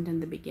present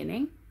in the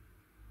beginning.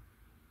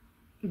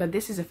 But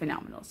this is a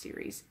phenomenal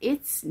series.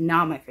 It's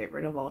not my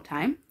favorite of all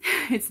time.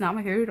 It's not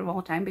my favorite of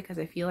all time because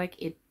I feel like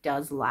it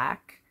does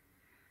lack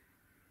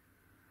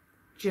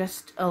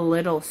just a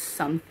little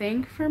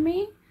something for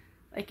me.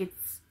 Like,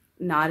 it's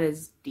not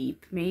as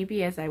deep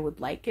maybe as I would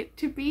like it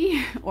to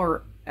be,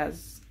 or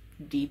as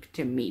deep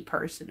to me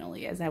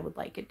personally as I would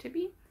like it to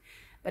be.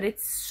 But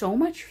it's so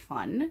much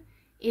fun.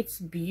 It's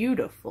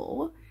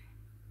beautiful.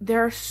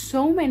 There are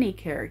so many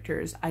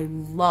characters I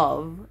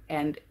love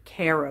and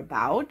care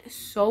about.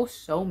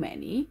 So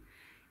many.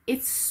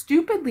 It's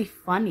stupidly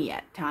funny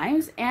at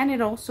times, and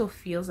it also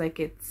feels like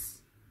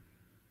it's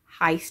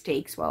high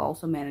stakes while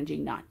also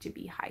managing not to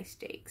be high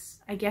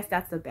stakes. I guess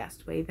that's the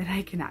best way that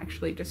I can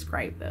actually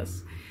describe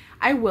this.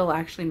 I will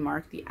actually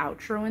mark the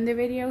outro in the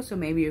video, so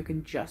maybe you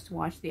can just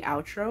watch the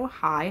outro.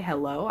 Hi,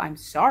 hello, I'm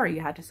sorry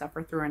you had to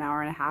suffer through an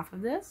hour and a half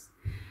of this.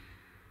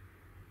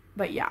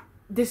 But yeah.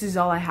 This is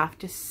all I have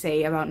to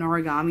say about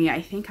Noragami.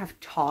 I think I've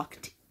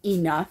talked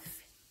enough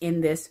in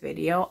this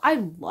video. I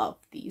love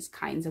these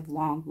kinds of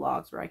long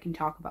vlogs where I can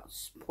talk about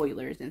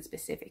spoilers and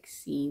specific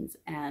scenes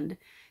and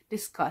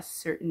discuss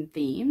certain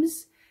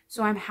themes.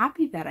 So I'm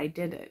happy that I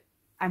did it.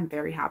 I'm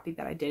very happy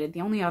that I did it. The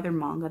only other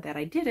manga that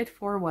I did it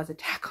for was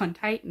Attack on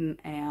Titan,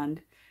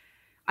 and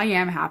I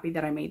am happy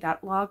that I made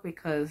that vlog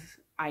because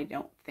I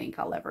don't think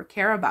I'll ever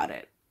care about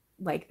it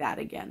like that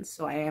again.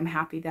 So I am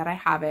happy that I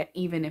have it,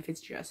 even if it's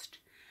just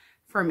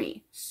for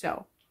me.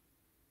 So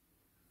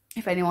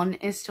if anyone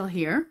is still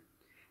here,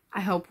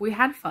 I hope we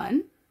had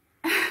fun.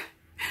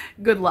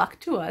 Good luck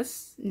to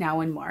us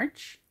now in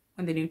March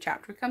when the new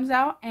chapter comes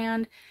out,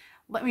 and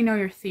let me know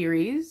your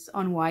theories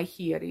on why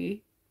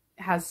Hiyori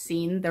has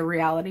seen the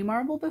reality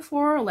marble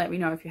before. Let me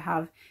know if you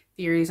have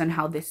theories on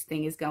how this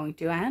thing is going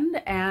to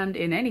end, and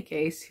in any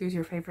case, who's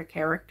your favorite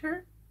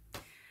character?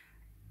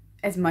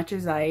 As much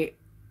as I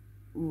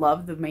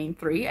love the main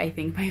 3, I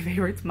think my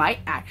favorites might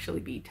actually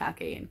be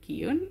Take and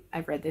Kiyun.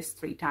 I've read this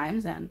 3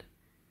 times, and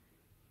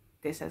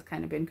this has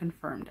kind of been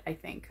confirmed, I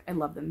think. I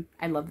love them.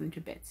 I love them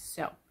to bits.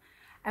 So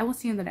I will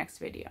see you in the next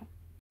video.